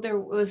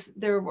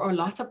 there were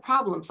lots of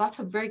problems, lots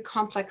of very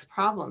complex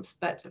problems.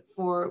 But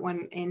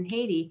when in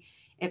Haiti,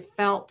 it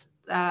felt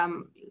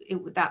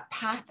that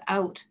path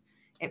out,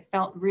 it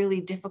felt really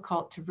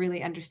difficult to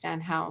really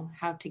understand how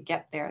to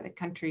get there. The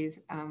country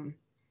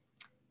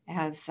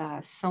has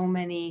so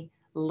many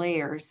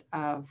layers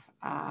of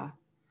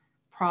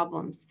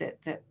problems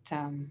that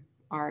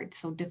are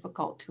so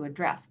difficult to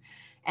address.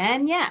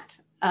 And yet,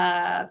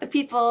 the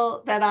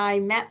people that I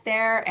met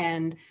there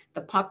and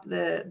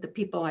the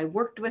people I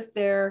worked with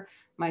there,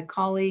 my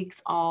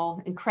colleagues,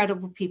 all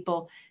incredible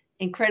people,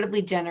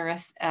 incredibly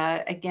generous,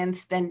 again,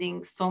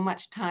 spending so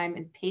much time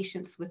and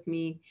patience with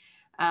me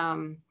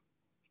and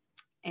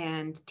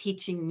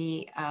teaching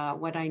me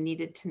what I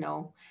needed to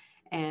know.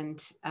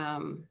 And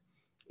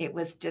it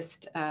was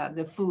just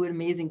the food,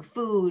 amazing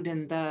food,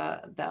 and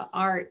the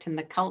art and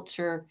the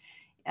culture,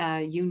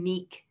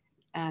 unique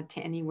to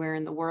anywhere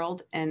in the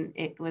world. And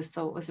it was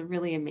a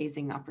really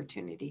amazing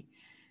opportunity.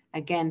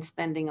 Again,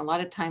 spending a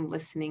lot of time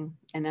listening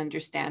and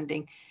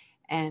understanding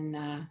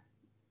and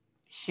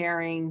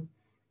sharing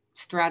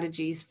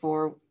strategies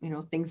for,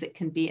 things that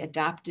can be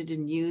adapted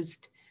and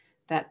used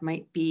that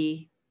might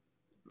be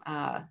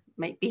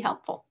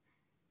helpful.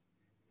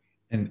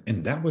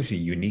 And that was a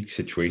unique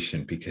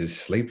situation, because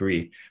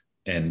slavery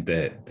and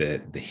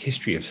the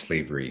history of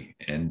slavery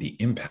and the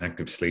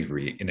impact of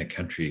slavery in a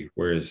country,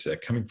 whereas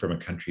coming from a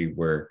country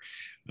where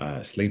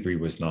slavery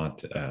was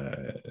not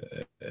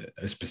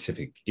a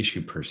specific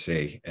issue per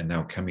se, and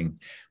now coming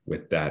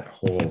with that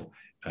whole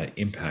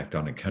impact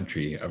on a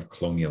country of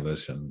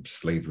colonialism,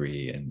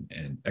 slavery,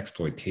 and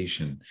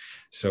exploitation.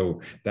 So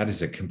that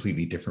is a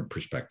completely different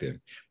perspective.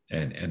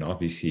 And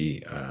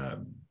obviously,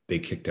 they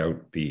kicked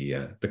out the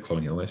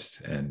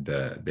colonialists, and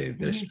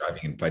they're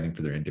striving and fighting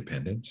for their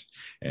independence.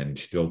 And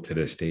still to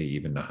this day,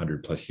 even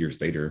 100+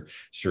 years later,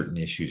 certain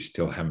issues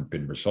still haven't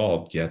been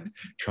resolved yet,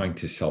 trying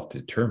to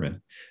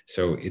self-determine.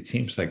 So it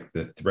seems like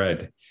the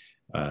thread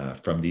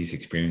from these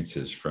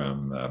experiences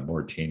from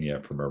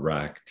Mauritania, from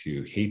Iraq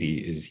to Haiti,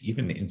 is,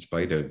 even in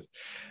spite of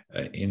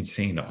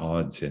insane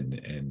odds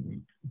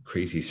and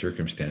crazy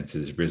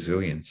circumstances,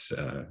 resilience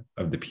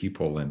of the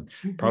people, and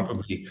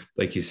probably,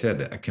 like you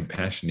said, a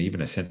compassion,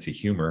 even a sense of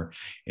humor,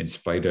 in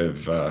spite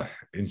of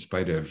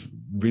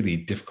really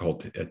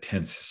difficult,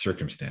 tense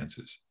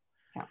circumstances.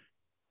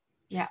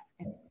 Yeah.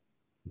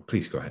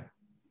 Please go ahead.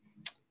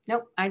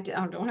 Nope, I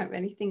don't have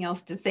anything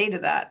else to say to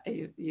that.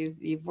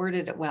 You've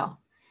worded it well.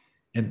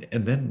 And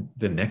then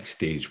the next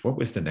stage, what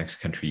was the next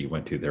country you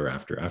went to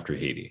thereafter, after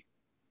Haiti?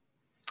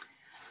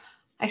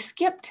 I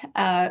skipped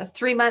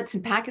 3 months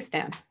in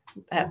Pakistan.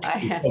 Well,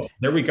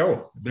 there we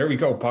go.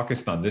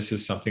 Pakistan. This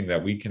is something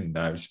that we can.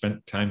 I've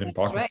spent time in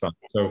Pakistan.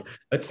 Right. So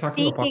let's talk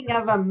about Pakistan. Speaking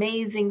of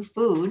amazing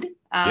food,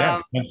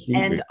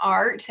 and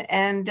art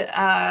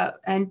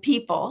and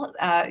people.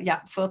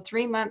 So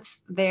 3 months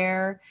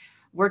there,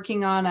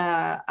 working on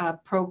a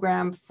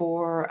program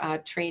for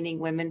training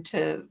women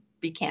to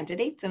be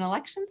candidates in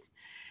elections.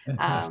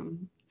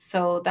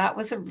 So that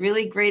was a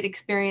really great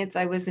experience.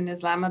 I was in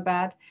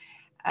Islamabad,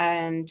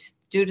 and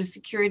due to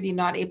security,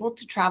 not able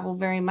to travel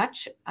very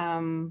much.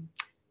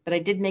 But I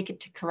did make it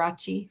to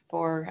Karachi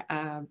for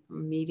a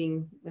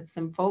meeting with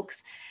some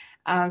folks.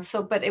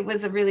 But it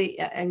was a really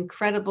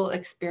incredible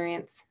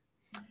experience.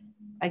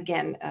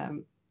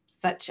 Again,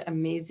 such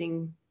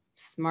amazing,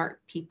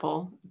 smart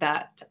people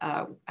that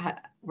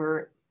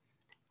were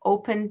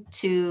open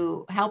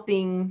to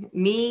helping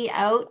me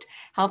out,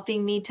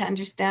 helping me to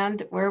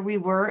understand where we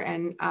were,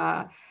 and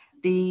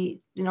the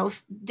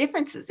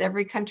differences.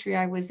 Every country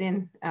I was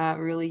in,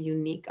 really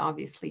unique,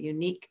 obviously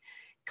unique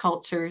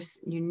cultures,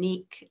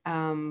 unique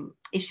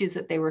issues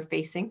that they were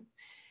facing,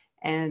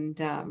 and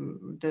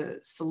the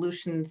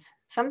solutions,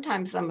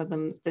 sometimes some of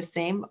them the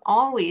same,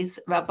 always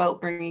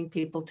about bringing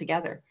people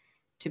together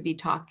to be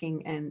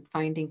talking and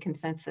finding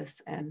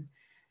consensus and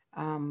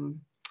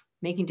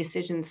making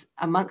decisions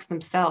amongst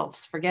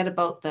themselves. Forget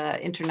about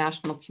the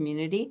international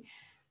community.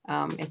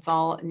 It's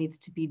all needs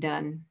to be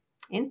done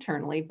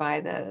internally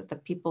by the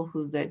people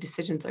who the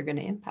decisions are going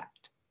to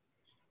impact.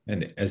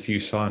 And as you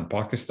saw in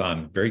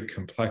Pakistan, very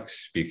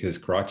complex because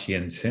Karachi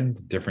and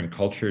Sindh, different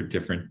culture,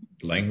 different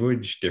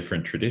language,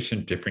 different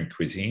tradition, different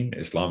cuisine.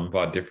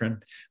 Islamabad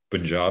different,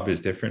 Punjab is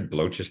different,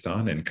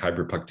 Balochistan and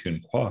Khyber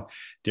Pakhtunkhwa,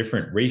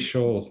 different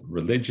racial,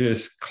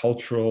 religious,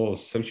 cultural,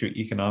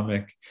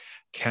 socioeconomic,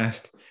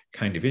 caste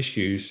kind of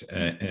issues,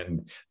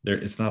 and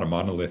it's not a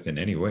monolith in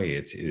any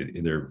way.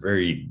 They're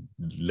very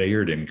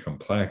layered and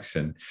complex.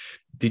 And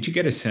did you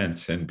get a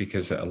sense? And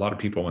because a lot of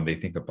people, when they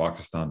think of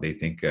Pakistan, they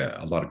think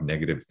a lot of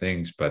negative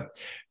things, but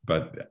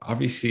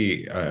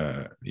obviously,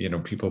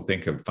 people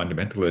think of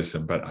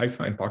fundamentalism. But I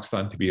find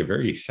Pakistan to be a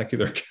very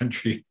secular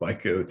country,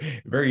 like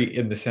very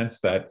in the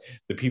sense that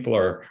the people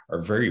are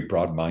very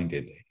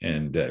broad-minded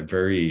and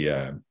very,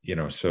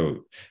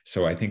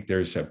 So I think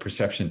there's a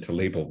perception to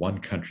label one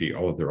country,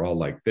 oh, they're all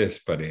like this,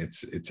 but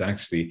it's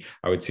actually,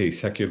 I would say,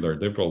 secular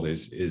liberal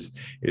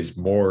is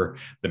more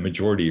the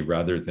majority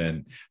rather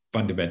than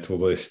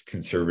fundamentalist,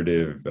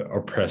 conservative,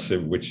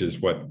 oppressive, which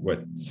is what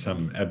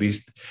some, at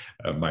least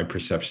my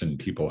perception,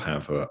 people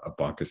have of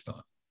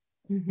Pakistan.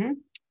 Mm-hmm.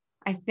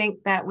 I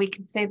think that we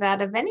can say that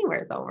of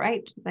anywhere, though,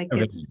 right? Like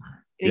we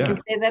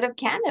can say that of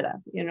Canada.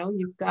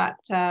 You've got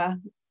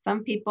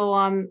some people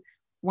on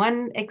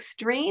one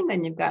extreme,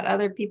 and you've got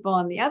other people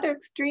on the other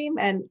extreme,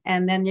 and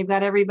then you've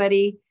got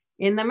everybody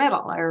in the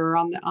middle or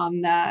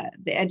on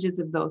the edges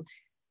of those.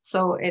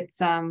 So it's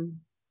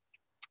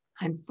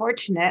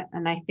unfortunate,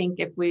 and I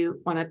think if we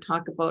want to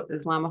talk about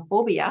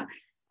Islamophobia,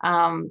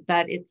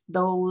 that it's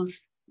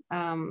those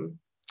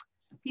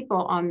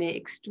people on the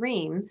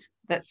extremes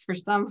that for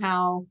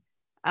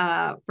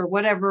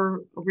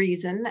whatever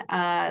reason,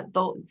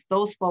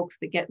 those folks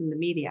that get in the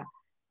media,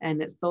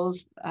 and it's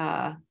those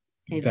that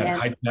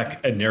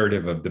hijack a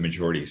narrative of the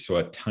majority. So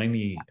a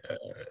tiny,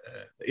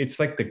 it's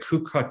like the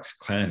Ku Klux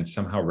Klan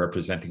somehow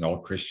representing all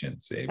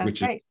Christians,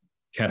 which is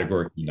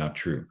categorically not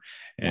true.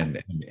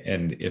 And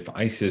if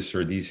ISIS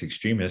or these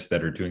extremists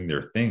that are doing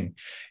their thing,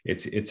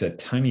 it's a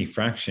tiny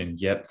fraction,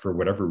 yet for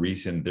whatever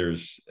reason,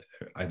 there's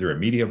either a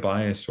media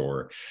bias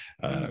or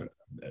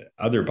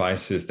other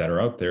biases that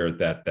are out there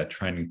that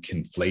try and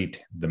conflate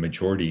the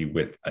majority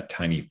with a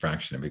tiny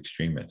fraction of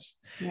extremists.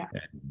 Yeah.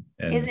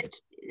 And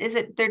is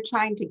it they're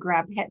trying to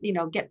grab,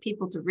 get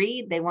people to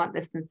read? They want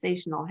the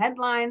sensational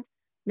headlines.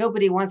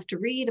 Nobody wants to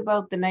read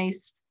about the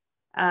nice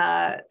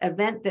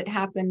event that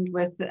happened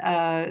with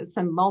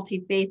some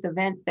multi-faith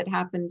event that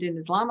happened in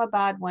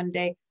Islamabad one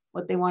day.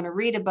 What they want to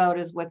read about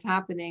is what's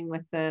happening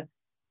with the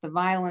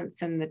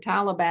violence and the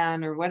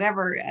Taliban or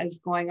whatever is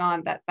going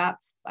on.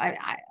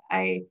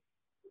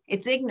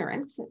 It's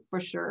ignorance for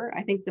sure.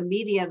 I think the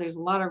media, there's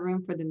a lot of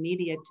room for the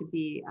media to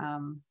be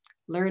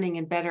learning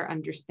and better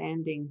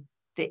understanding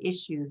the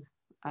issues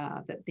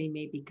that they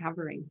may be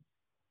covering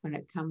when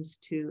it comes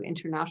to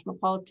international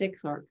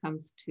politics or it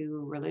comes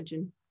to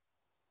religion.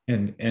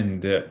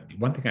 And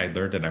one thing I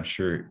learned, and I'm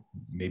sure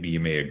maybe you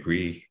may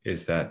agree,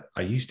 is that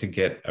I used to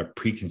get a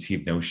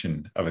preconceived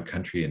notion of a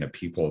country and a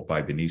people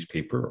by the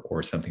newspaper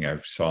or something I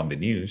saw in the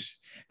news.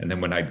 And then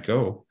when I'd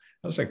go,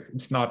 I was like,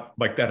 it's not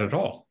like that at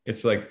all.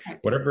 It's like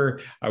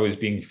whatever I was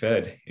being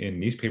fed in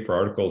newspaper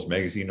articles,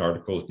 magazine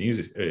articles,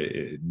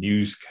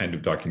 news kind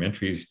of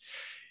documentaries,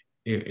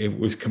 it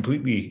was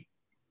completely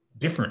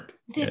different.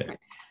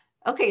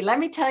 Okay, let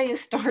me tell you a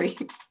story.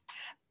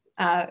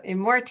 In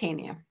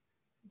Mauritania,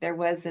 there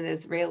was an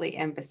Israeli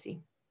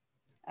embassy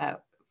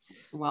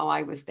while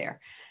I was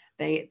there.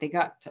 They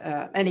got,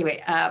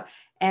 anyway,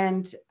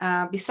 and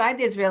beside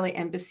the Israeli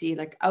embassy,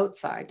 like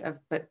outside of,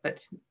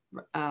 but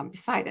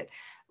beside it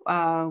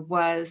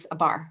was a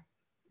bar.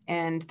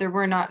 And there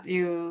were not,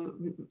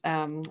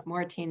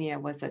 Mauritania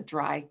was a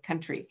dry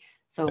country.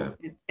 So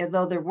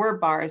although there were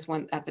bars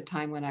at the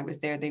time when I was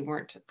there, they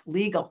weren't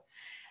legal.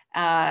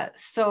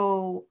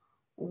 So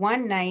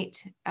one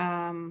night,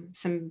 a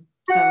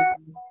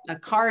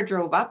car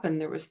drove up and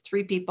there was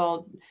 3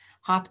 people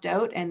hopped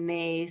out and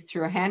they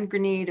threw a hand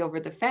grenade over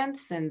the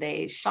fence and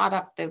they shot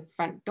up the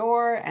front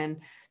door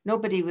and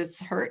nobody was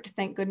hurt,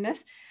 thank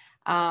goodness.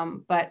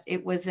 But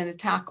it was an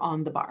attack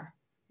on the bar.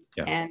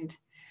 Yeah. And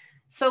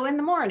so in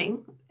the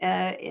morning,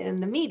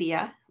 in the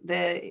media,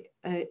 the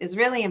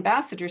Israeli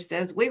ambassador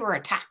says, we were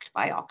attacked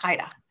by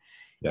Al-Qaeda.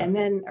 Yeah. And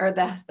then, or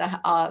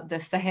the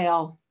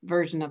Sahel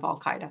version of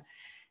Al-Qaeda.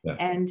 Yeah.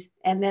 And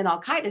then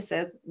Al-Qaeda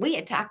says, we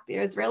attacked the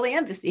Israeli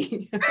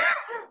embassy.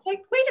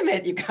 Like, wait a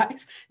minute, you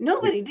guys,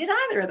 nobody did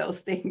either of those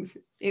things.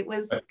 It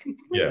was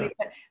completely,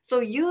 so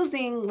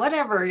using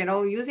whatever,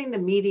 using the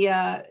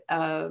media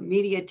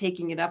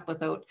taking it up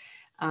without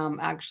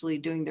actually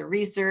doing the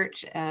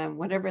research,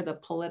 whatever the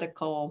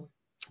political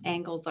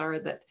angles are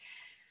that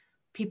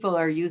people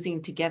are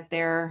using to get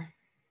their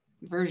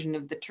version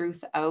of the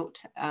truth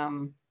out,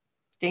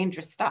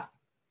 dangerous stuff.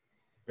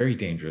 Very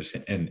dangerous.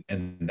 And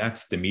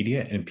that's the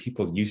media and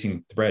people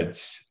using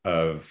threads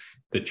of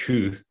the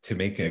truth to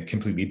make a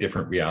completely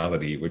different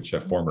reality, which a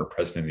former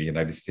president of the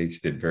United States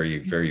did very,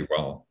 very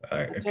well.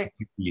 A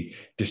completely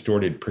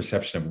distorted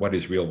perception of what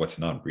is real, what's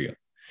not real.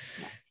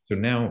 So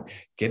now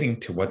getting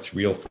to what's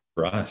real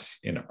for us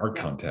in our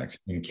context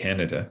in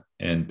Canada.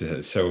 And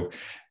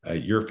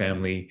your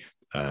family,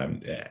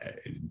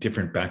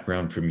 different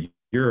background from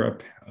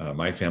Europe,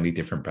 my family,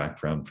 different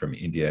background from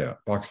India,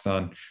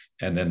 Pakistan,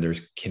 and then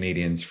there's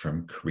Canadians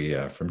from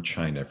Korea, from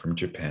China, from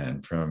Japan,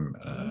 from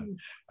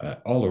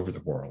all over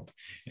the world.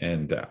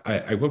 And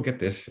I will get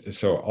this.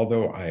 So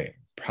although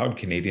proud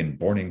Canadian,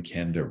 born in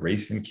Canada,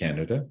 raised in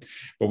Canada,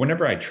 but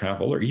whenever I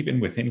travel or even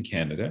within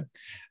Canada,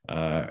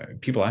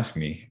 people ask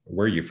me,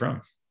 where are you from?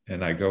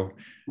 And I go,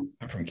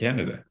 I'm from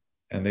Canada.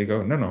 And they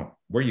go, no,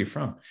 where are you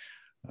from?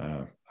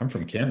 I'm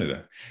from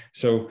Canada.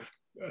 So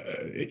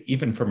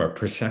even from a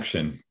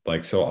perception,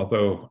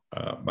 although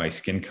my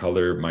skin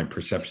color, my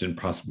perception,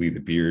 possibly the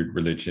beard,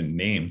 religion,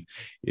 name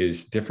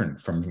is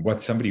different from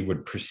what somebody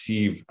would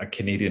perceive a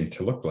Canadian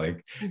to look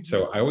like. Mm-hmm.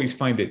 So I always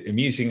find it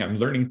amusing. I'm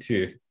learning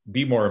to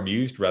be more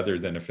amused rather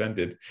than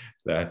offended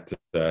that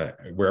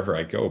wherever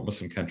I go,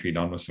 Muslim country,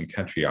 non-Muslim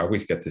country, I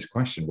always get this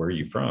question, where are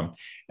you from?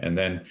 And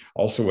then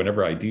also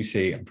whenever I do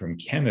say I'm from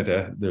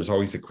Canada, there's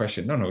always the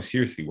question, no,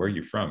 seriously, where are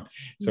you from?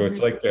 So it's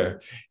like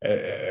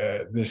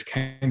this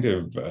kind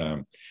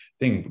of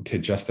thing to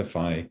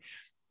justify,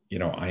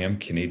 I am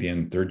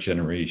Canadian, third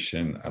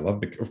generation. I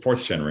love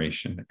fourth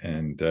generation,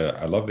 and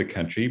I love the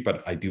country,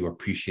 but I do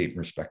appreciate and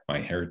respect my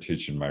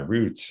heritage and my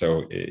roots.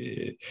 So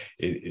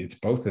it's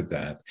both of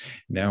that.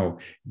 Now,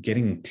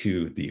 getting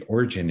to the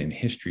origin and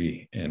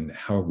history and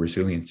how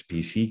Resilience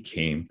BC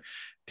came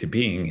to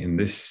being in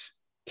this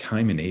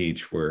time and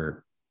age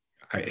where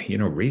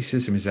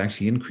racism is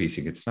actually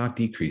increasing. It's not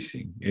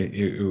decreasing.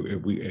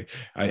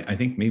 I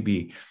think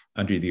maybe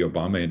under the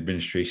Obama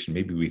administration,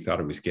 maybe we thought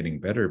it was getting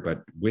better,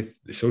 but with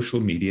social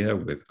media,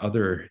 with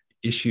other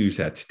issues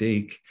at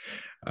stake,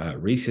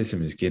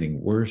 racism is getting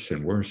worse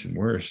and worse and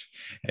worse,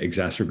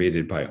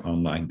 exacerbated by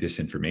online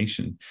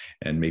disinformation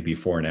and maybe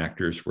foreign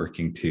actors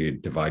working to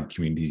divide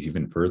communities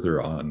even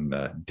further on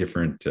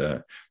different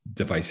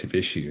divisive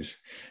issues.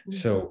 Mm-hmm.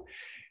 So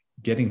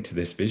getting to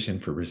this vision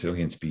for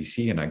Resilience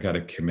BC, and I got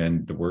to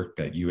commend the work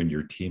that you and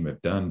your team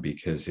have done,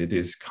 because it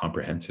is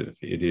comprehensive,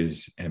 it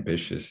is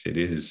ambitious, it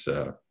is,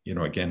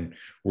 again,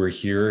 we're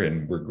here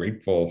and we're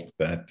grateful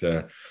that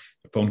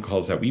phone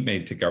calls that we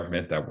made to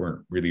government that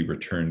weren't really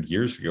returned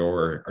years ago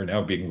are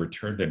now being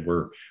returned, and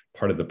we're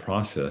part of the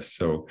process.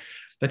 So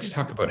let's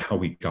talk about how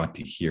we got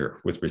to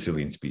here with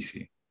Resilience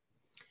BC.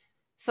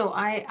 So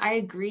I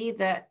agree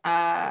that,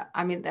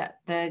 that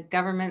the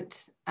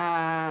government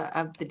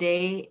of the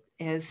day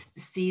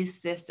sees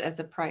this as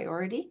a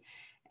priority,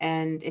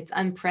 and it's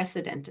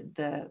unprecedented,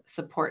 the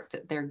support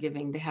that they're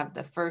giving. They have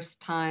the first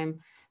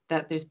time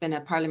that there's been a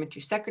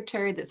parliamentary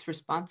secretary that's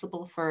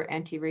responsible for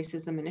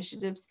anti-racism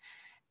initiatives.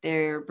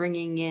 They're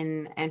bringing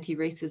in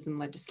anti-racism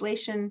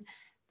legislation.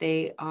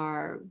 They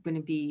are going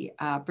to be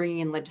bringing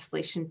in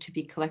legislation to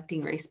be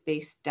collecting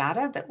race-based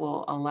data that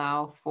will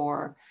allow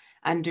for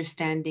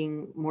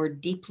understanding more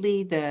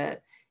deeply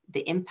the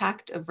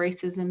impact of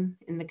racism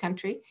in the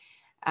country.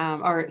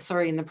 In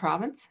the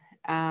province.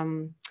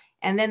 And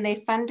then they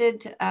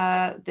funded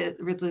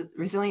the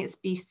Resilience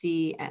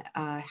BC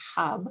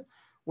Hub,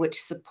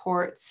 which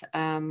supports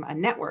a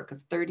network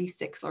of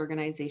 36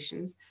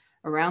 organizations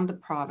around the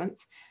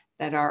province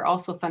that are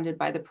also funded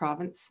by the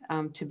province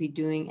to be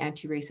doing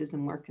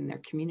anti-racism work in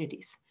their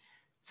communities.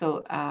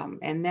 So,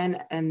 and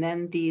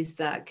then these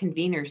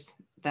conveners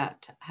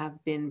that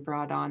have been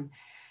brought on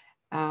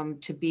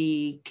to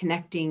be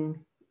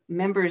connecting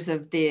members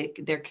of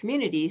their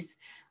communities,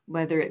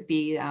 whether it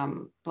be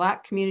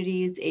Black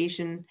communities,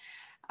 Asian,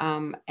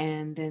 and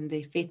then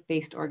the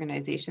faith-based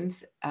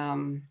organizations.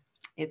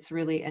 It's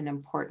really an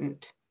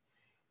important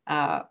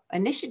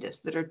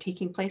initiatives that are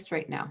taking place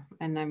right now.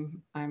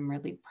 And I'm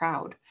really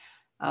proud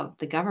of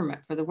the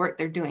government for the work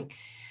they're doing,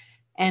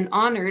 and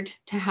honored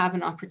to have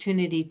an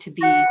opportunity to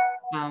be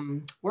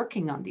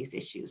working on these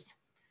issues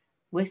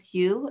with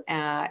you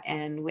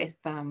and with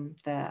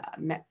the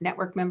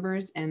network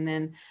members, and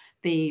then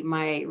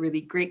my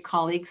really great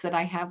colleagues that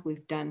I have.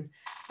 We've done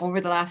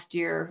over the last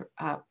year,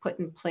 put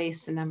in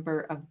place a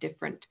number of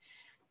different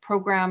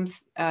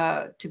programs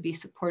to be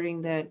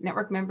supporting the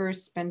network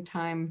members, spend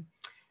time.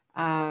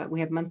 We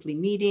have monthly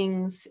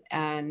meetings,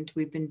 and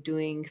we've been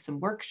doing some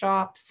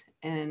workshops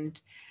and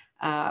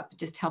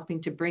just helping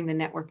to bring the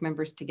network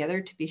members together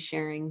to be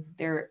sharing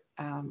their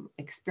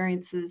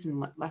experiences and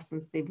what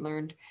lessons they've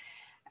learned.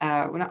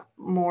 We're not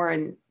more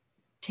in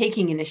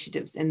taking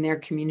initiatives in their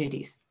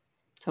communities.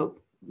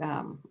 So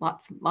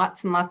lots and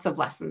lots of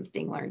lessons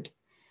being learned.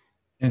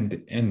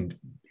 And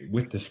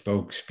with the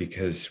spokes,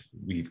 because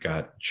we've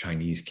got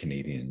Chinese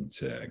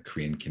Canadians,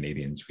 Korean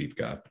Canadians, we've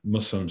got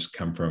Muslims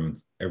come from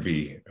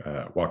every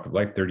walk of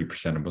life.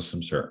 30% of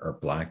Muslims are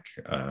Black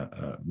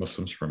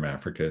Muslims from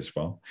Africa as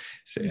well.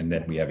 So, and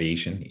then we have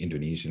Asian,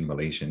 Indonesian,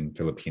 Malaysian,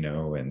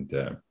 Filipino, and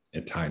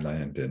in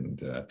Thailand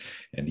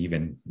and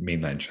even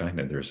mainland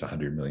China. There's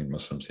 100 million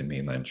Muslims in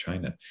mainland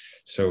China.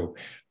 So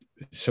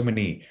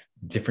many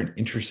different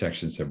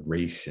intersections of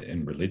race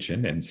and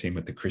religion, and same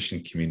with the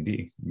Christian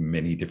community,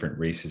 many different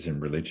races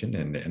and religion,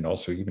 and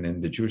also even in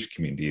the Jewish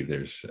community,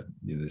 there's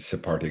the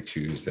Sephardic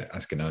Jews, the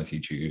Ashkenazi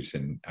Jews,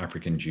 and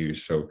African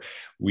Jews. So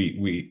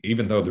we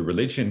even though the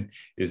religion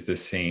is the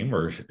same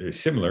or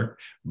similar,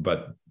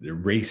 but the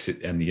race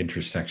and the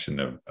intersection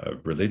of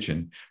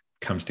religion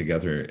comes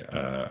together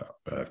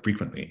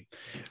frequently.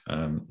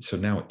 So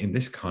now in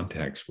this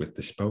context with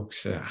the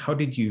spokes, how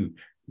did you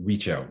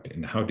reach out,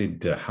 and how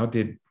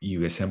did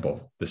you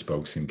assemble the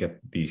spokes and get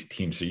these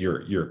teams? So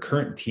your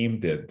current team,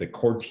 the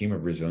core team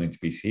of Resilience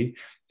BC,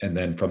 and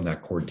then from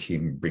that core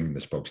team bringing the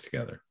spokes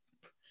together.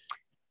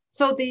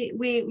 So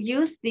we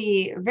use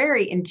the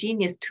very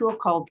ingenious tool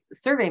called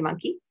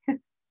SurveyMonkey.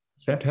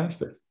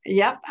 Fantastic.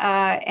 Yep,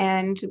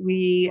 and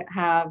we're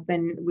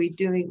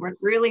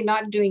really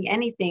not doing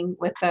anything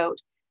without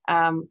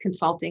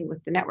consulting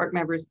with the network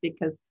members,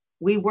 because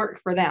we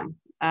work for them.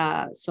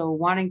 So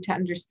wanting to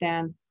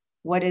understand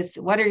what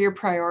are your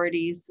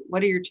priorities,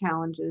 what are your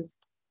challenges,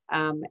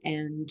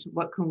 and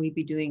what can we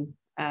be doing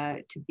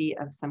to be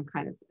of some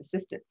kind of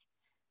assistance.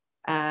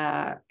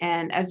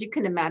 And as you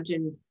can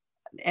imagine,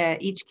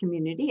 each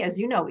community, as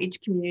you know, each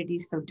community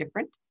is so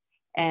different,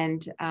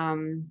 and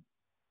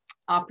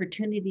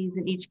opportunities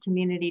in each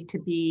community to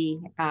be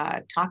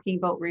talking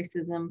about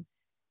racism,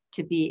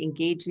 to be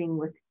engaging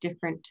with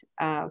different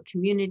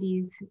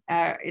communities.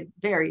 It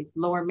varies.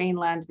 Lower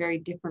Mainland's very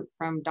different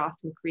from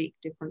Dawson Creek,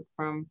 different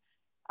from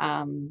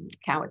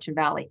Cowichan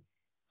Valley.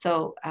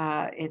 So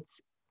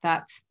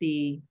that's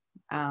the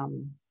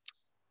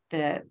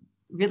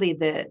beauty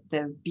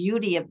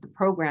of the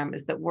program,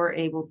 is that we're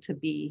able to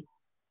be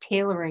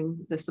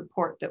tailoring the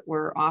support that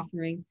we're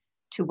offering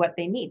to what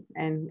they need,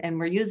 and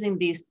we're using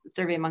these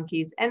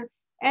SurveyMonkeys, and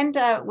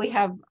we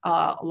have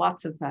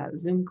lots of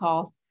Zoom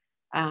calls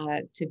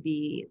to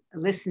be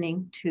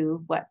listening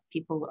to what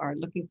people are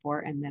looking for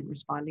and then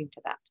responding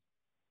to that.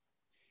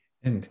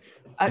 And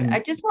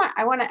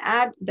I want to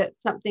add that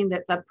something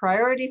that's a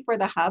priority for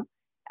the hub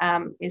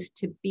is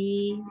to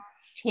be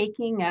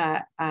taking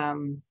a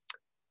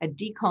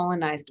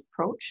decolonized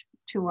approach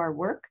to our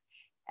work,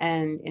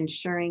 and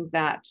ensuring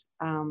that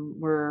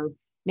we're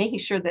making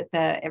sure that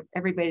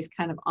everybody's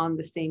kind of on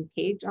the same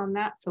page on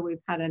that. So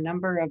we've had a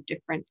number of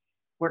different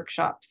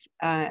workshops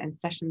and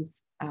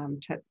sessions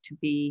to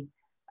be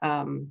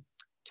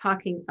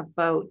talking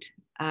about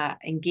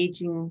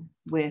engaging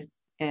with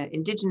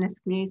Indigenous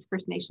communities,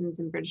 First Nations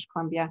in British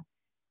Columbia,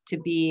 to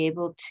be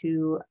able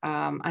to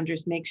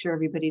make sure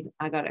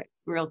I got a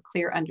real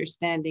clear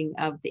understanding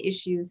of the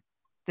issues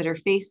that are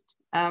faced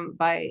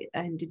by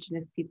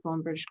Indigenous people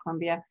in British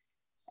Columbia,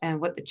 and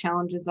what the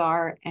challenges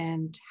are,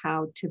 and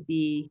how to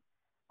be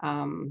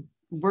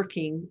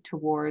working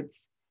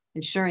towards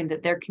ensuring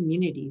that their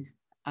communities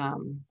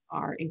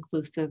are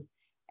inclusive,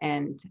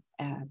 and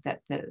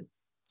that the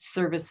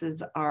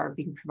services are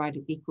being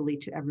provided equally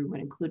to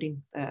everyone,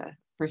 including the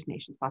First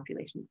Nations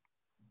populations.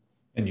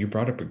 And you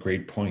brought up a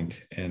great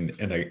point. And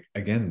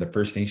again, the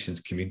First Nations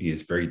community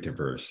is very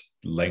diverse.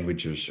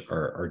 Languages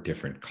are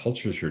different.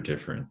 Cultures are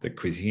different. The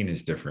cuisine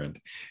is different.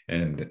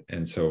 And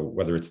so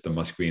whether it's the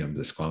Musqueam,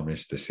 the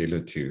Squamish, the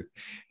Tsleil-Waututh,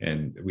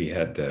 and we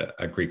had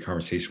a great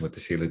conversation with the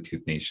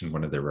Tsleil-Waututh Nation,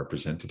 one of their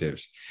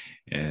representatives.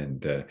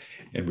 And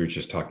we were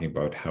just talking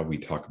about how we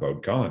talk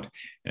about God.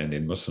 And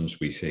in Muslims,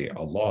 we say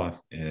Allah.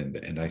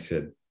 And I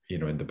said,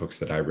 in the books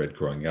that I read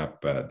growing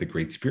up, the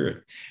Great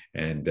Spirit.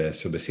 And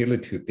so the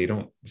Tsleil-Waututh, they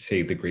don't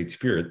say the Great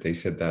Spirit. They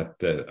said that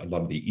a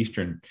lot of the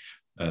Eastern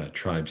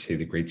tribes say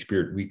the Great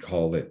Spirit.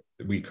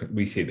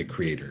 We say the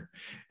Creator.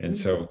 And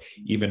so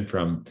even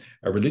from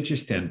a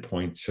religious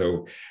standpoint,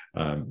 so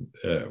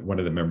one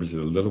of the members of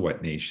the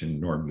Lillooet Nation,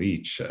 Norm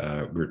Leach,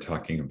 we were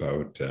talking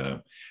about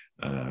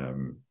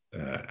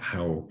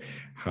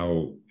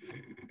how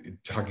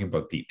talking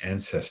about the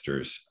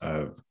ancestors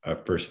of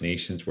First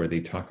Nations, where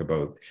they talk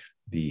about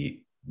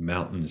the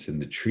mountains and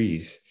the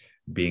trees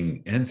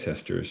being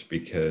ancestors,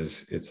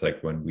 because it's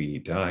like when we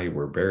die,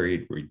 we're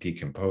buried, we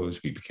decompose,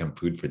 we become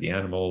food for the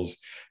animals,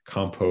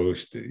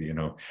 compost,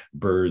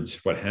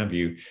 birds, what have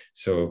you.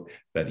 So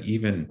that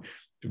even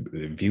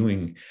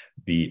viewing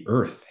the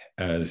earth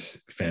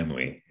as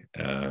family,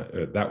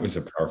 that was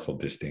a powerful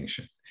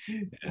distinction.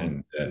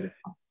 And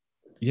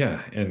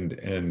yeah, and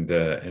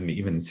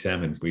even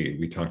salmon.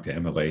 We talked to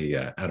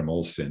MLA Adam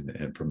Olson,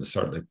 and from the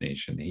Sartlik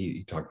Nation,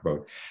 he talked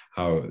about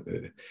how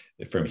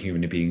from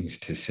human beings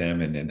to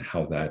salmon, and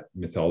how that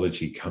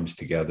mythology comes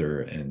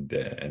together,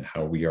 and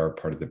how we are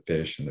part of the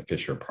fish, and the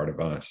fish are part of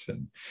us,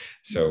 and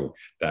so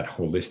that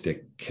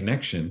holistic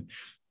connection.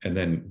 And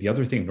then the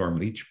other thing Norm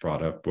Leach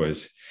brought up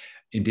was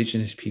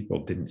Indigenous people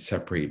didn't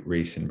separate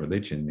race and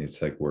religion.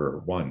 It's like we're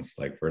one.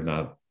 Like we're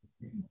not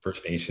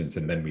First Nations,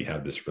 and then we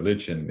have this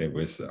religion. It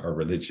was our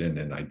religion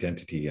and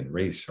identity and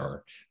race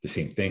are the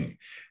same thing.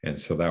 And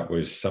so that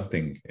was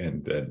something,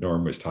 and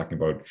Norm was talking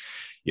about,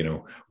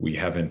 we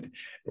haven't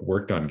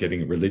worked on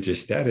getting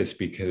religious status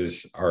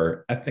because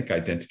our ethnic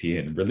identity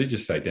and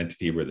religious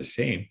identity were the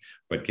same,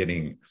 but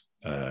getting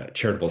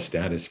charitable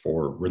status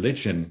for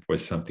religion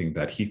was something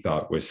that he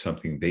thought was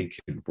something they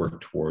could work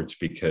towards,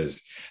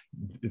 because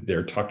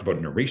they're talked about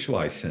in a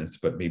racialized sense,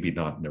 but maybe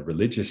not in a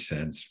religious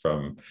sense,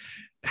 from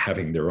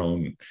having their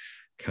own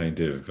kind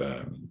of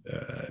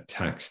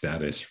tax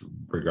status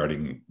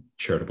regarding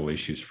charitable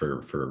issues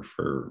for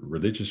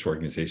religious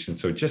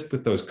organizations. So just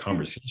with those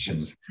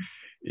conversations,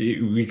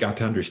 we got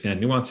to understand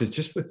nuances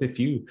just with a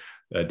few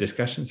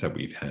discussions that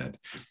we've had.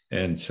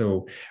 And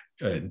so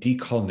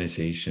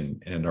decolonization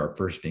and our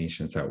First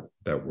Nations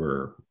that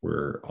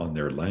were on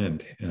their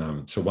land.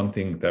 So one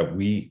thing that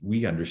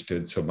we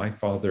understood, so my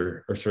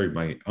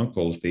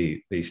uncles,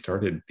 they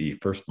started the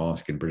first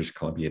mosque in British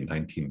Columbia in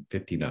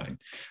 1959.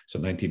 So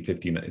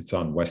 1959, it's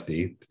on West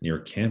 8th near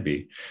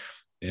Canby.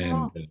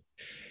 And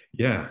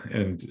yeah,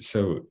 and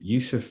so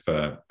Yusuf,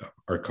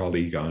 our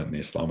colleague on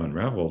Islam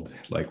Unraveled,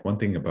 like one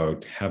thing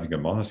about having a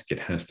mosque, it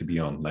has to be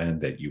on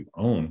land that you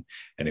own.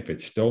 And if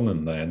it's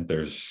stolen land,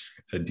 there's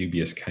a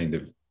dubious kind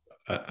of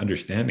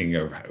understanding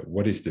of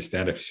what is the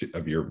status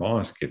of your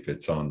mosque if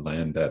it's on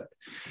land that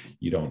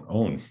you don't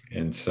own.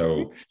 And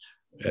so,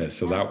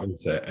 that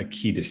was a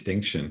key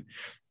distinction.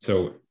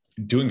 So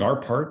doing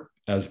our part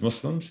as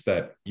Muslims,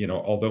 that,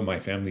 although my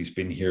family's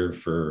been here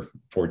for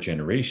 4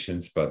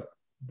 generations, but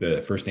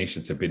the First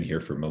Nations have been here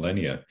for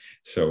millennia.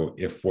 So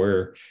if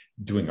we're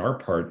doing our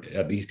part,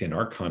 at least in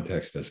our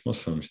context as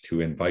Muslims,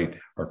 to invite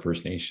our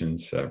First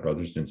Nations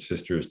brothers and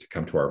sisters to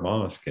come to our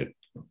mosque, and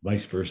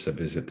vice versa,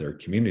 visit their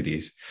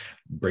communities,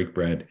 break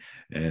bread.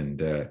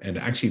 And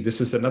actually, this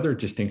is another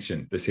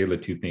distinction the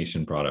Tsleil-Waututh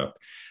Nation brought up.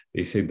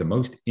 They say the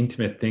most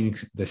intimate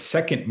things, the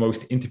second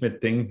most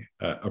intimate thing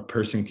a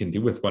person can do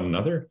with one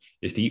another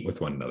is to eat with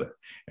one another.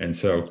 And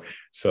so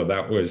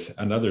that was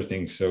another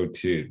thing. So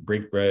to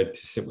break bread,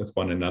 to sit with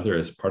one another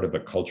as part of a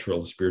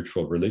cultural,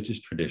 spiritual,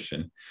 religious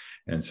tradition.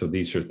 And so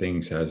these are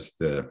things, as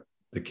the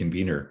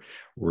convener,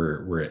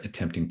 we're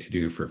attempting to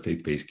do for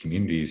faith-based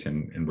communities.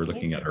 And we're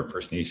looking at our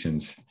First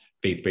Nations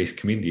faith-based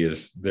community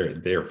as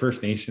their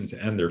First Nations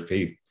and their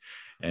faith,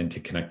 and to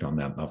connect on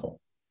that level.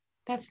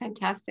 That's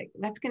fantastic.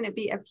 That's going to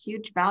be of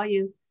huge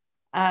value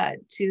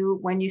to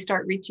when you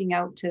start reaching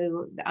out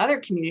to the other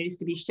communities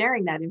to be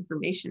sharing that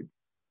information.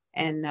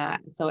 And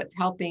so it's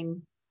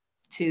helping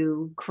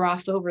to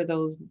cross over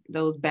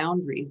those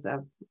boundaries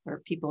of where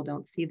people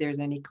don't see there's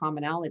any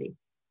commonality.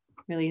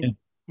 Really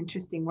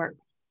interesting work.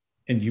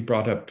 And you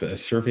brought up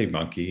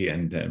SurveyMonkey,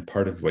 and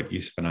part of what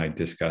Yusuf and I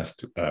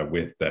discussed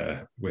with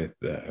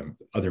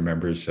other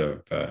members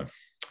of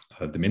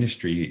the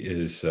ministry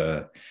is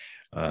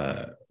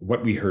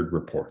what we heard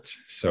reports.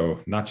 So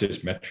not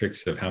just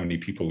metrics of how many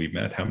people we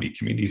met, how many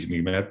communities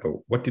we met, but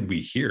what did we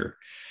hear?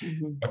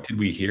 Mm-hmm. What did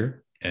we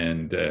hear?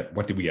 And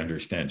what did we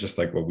understand? Just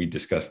like what we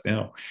discussed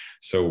now.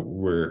 So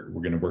we're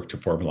going to work to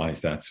formalize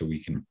that so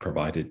we can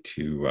provide it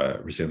to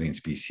Resilience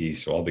BC.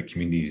 So all the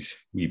communities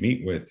we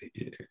meet with.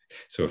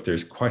 So if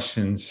there's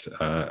questions,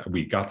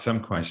 we got some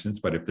questions,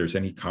 but if there's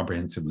any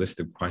comprehensive list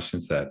of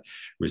questions that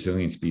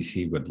Resilience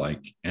BC would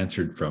like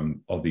answered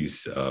from all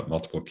these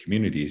multiple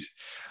communities,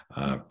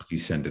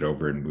 please send it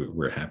over, and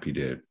we're happy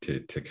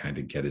to kind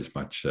of get as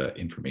much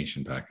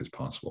information back as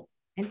possible.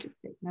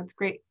 Interesting. That's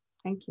great.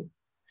 Thank you.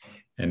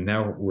 And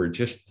now we're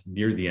just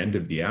near the end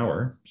of the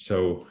hour.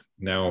 So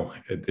now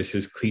this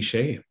is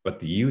cliche, but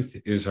the youth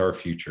is our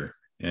future.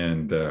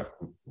 And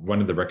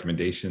one of the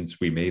recommendations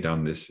we made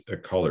on this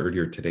call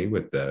earlier today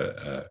with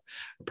the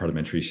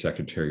Parliamentary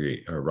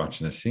Secretary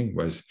Rachana Singh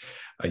was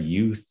a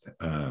youth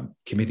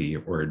committee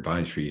or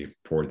advisory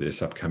for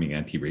this upcoming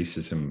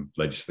anti-racism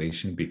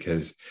legislation,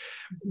 because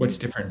what's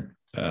different,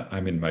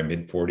 I'm in my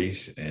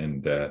mid-40s,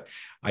 and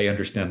I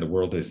understand the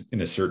world is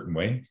in a certain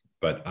way.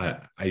 But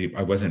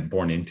I wasn't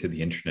born into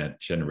the internet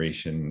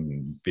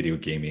generation, video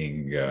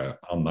gaming,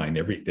 online,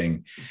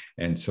 everything.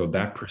 And so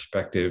that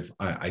perspective,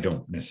 I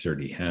don't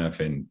necessarily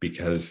have. And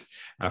because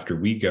after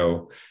we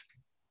go,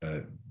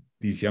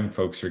 these young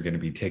folks are going to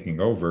be taking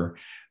over,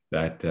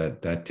 that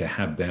to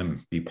have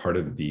them be part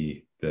of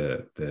the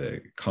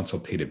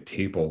consultative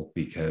table,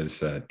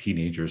 because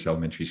teenagers,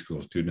 elementary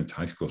school students,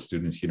 high school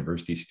students,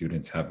 university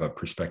students have a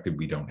perspective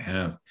we don't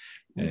have.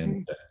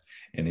 Mm-hmm.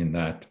 And in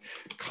that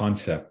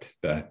concept,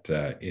 that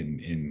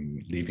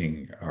in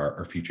leaving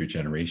our future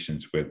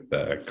generations with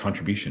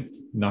contribution,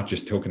 not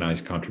just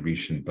tokenized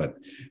contribution, but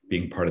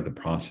being part of the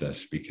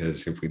process.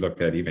 Because if we look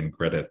at even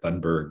Greta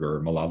Thunberg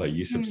or Malala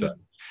Yousafzai,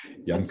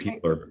 young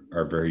people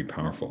are very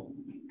powerful.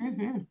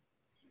 Mm-hmm.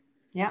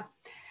 Yeah.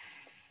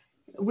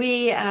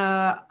 We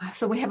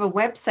so we have a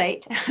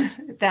website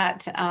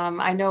that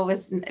I know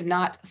is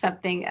not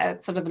something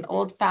sort of an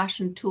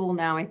old-fashioned tool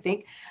now, I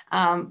think.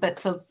 But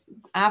so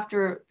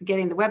after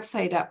getting the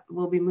website up,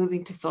 we'll be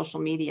moving to social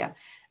media.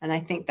 And I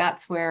think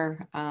that's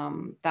where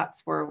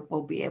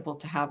we'll be able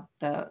to have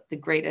the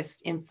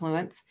greatest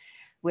influence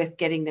with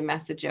getting the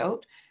message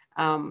out.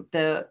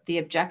 The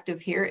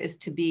objective here is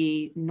to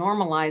be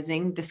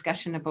normalizing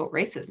discussion about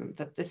racism,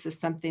 that this is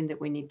something that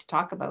we need to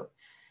talk about.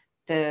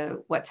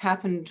 What's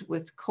happened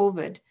with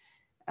COVID,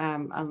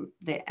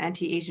 the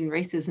anti-Asian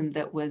racism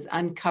that was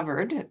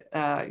uncovered,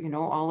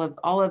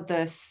 all of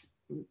this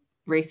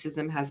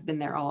racism has been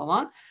there all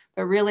along,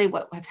 but really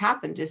what has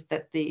happened is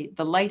that the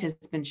light has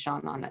been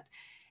shone on it.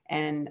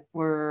 And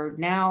we're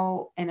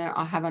now, and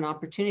I'll have an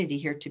opportunity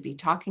here to be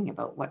talking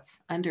about what's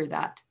under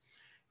that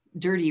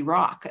dirty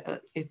rock,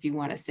 if you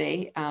want to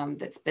say,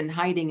 that's been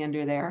hiding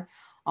under there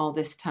all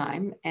this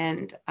time,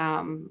 and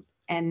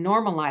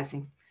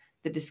normalizing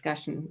the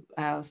discussion.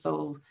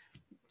 So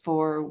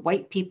for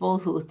white people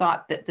who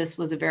thought that this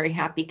was a very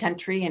happy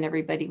country and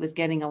everybody was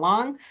getting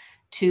along,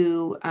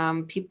 to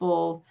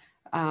people,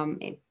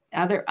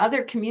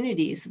 other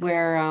communities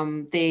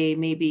where they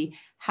maybe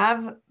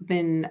have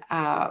been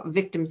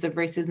victims of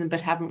racism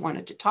but haven't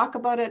wanted to talk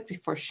about it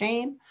before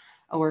shame,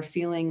 or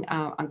feeling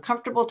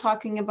uncomfortable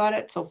talking about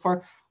it. So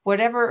for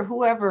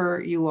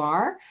whoever you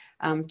are,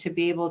 to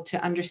be able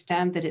to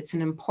understand that it's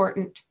an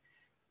important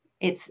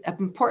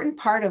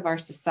part of our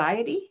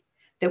society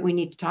that we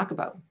need to talk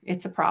about.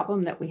 It's a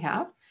problem that we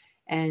have,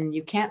 and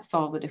you can't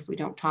solve it if we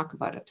don't talk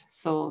about it.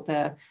 So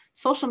the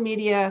social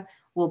media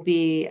will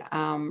be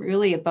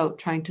really about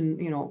trying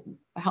to,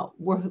 help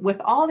with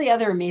all the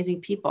other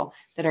amazing people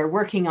that are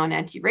working on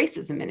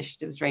anti-racism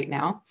initiatives right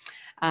now,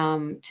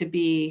 to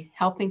be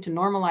helping to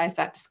normalize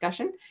that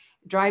discussion,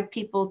 drive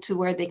people to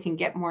where they can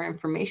get more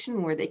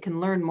information, where they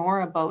can learn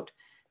more about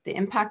the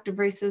impact of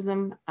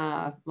racism.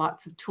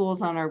 Lots of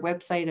tools on our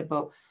website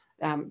about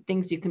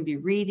things you can be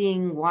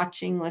reading,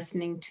 watching,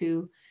 listening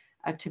to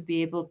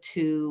be able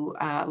to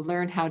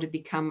learn how to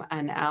become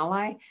an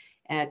ally,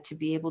 to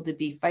be able to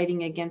be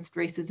fighting against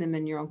racism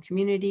in your own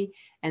community,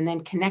 and then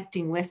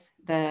connecting with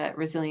the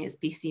Resilience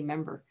BC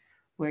member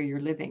where you're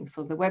living.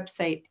 So the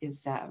website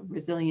is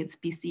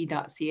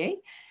resiliencebc.ca,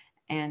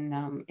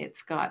 and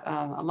it's got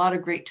a lot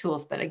of great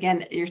tools. But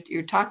again,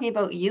 you're talking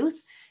about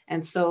youth,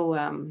 and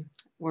so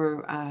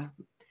we're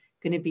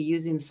going to be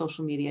using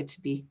social media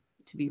to be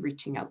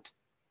reaching out.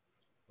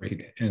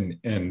 Great.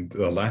 And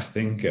the last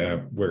thing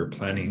we're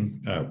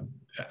planning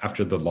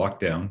after the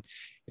lockdown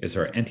is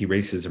our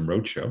anti-racism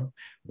roadshow,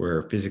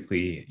 where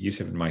physically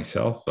Yusuf and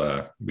myself,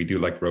 we do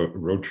like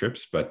road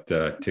trips, but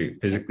to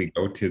physically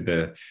go to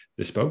the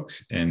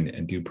spokes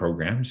and do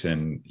programs,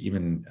 and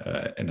even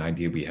an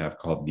idea we have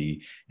called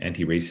the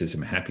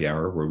anti-racism happy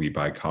hour, where we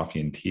buy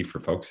coffee and tea for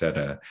folks at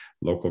a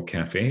local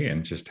cafe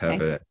and just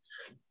have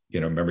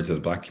members of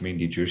the Black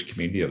community, Jewish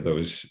community, of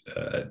those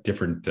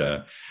different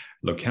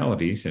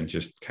localities, and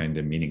just kind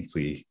of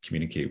meaningfully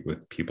communicate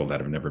with people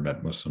that have never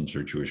met Muslims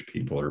or Jewish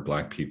people or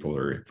Black people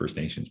or First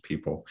Nations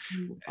people,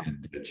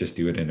 and just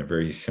do it in a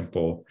very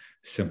simple,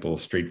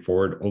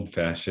 straightforward,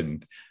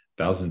 old-fashioned,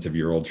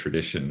 thousands-of-year-old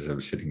traditions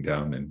of sitting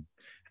down and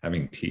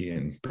having tea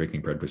and breaking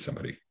bread with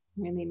somebody.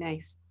 Really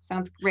nice.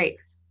 Sounds great.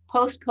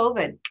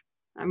 Post-COVID,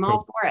 I'm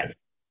all for it.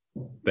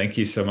 Thank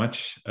you so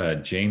much,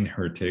 Jane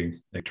Hurtig,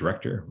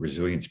 Director,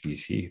 Resilience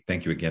BC.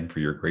 Thank you again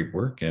for your great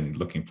work, and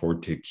looking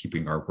forward to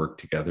keeping our work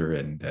together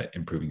and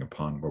improving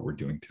upon what we're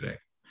doing today.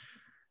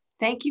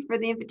 Thank you for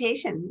the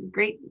invitation.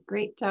 Great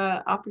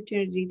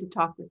opportunity to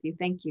talk with you.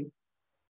 Thank you.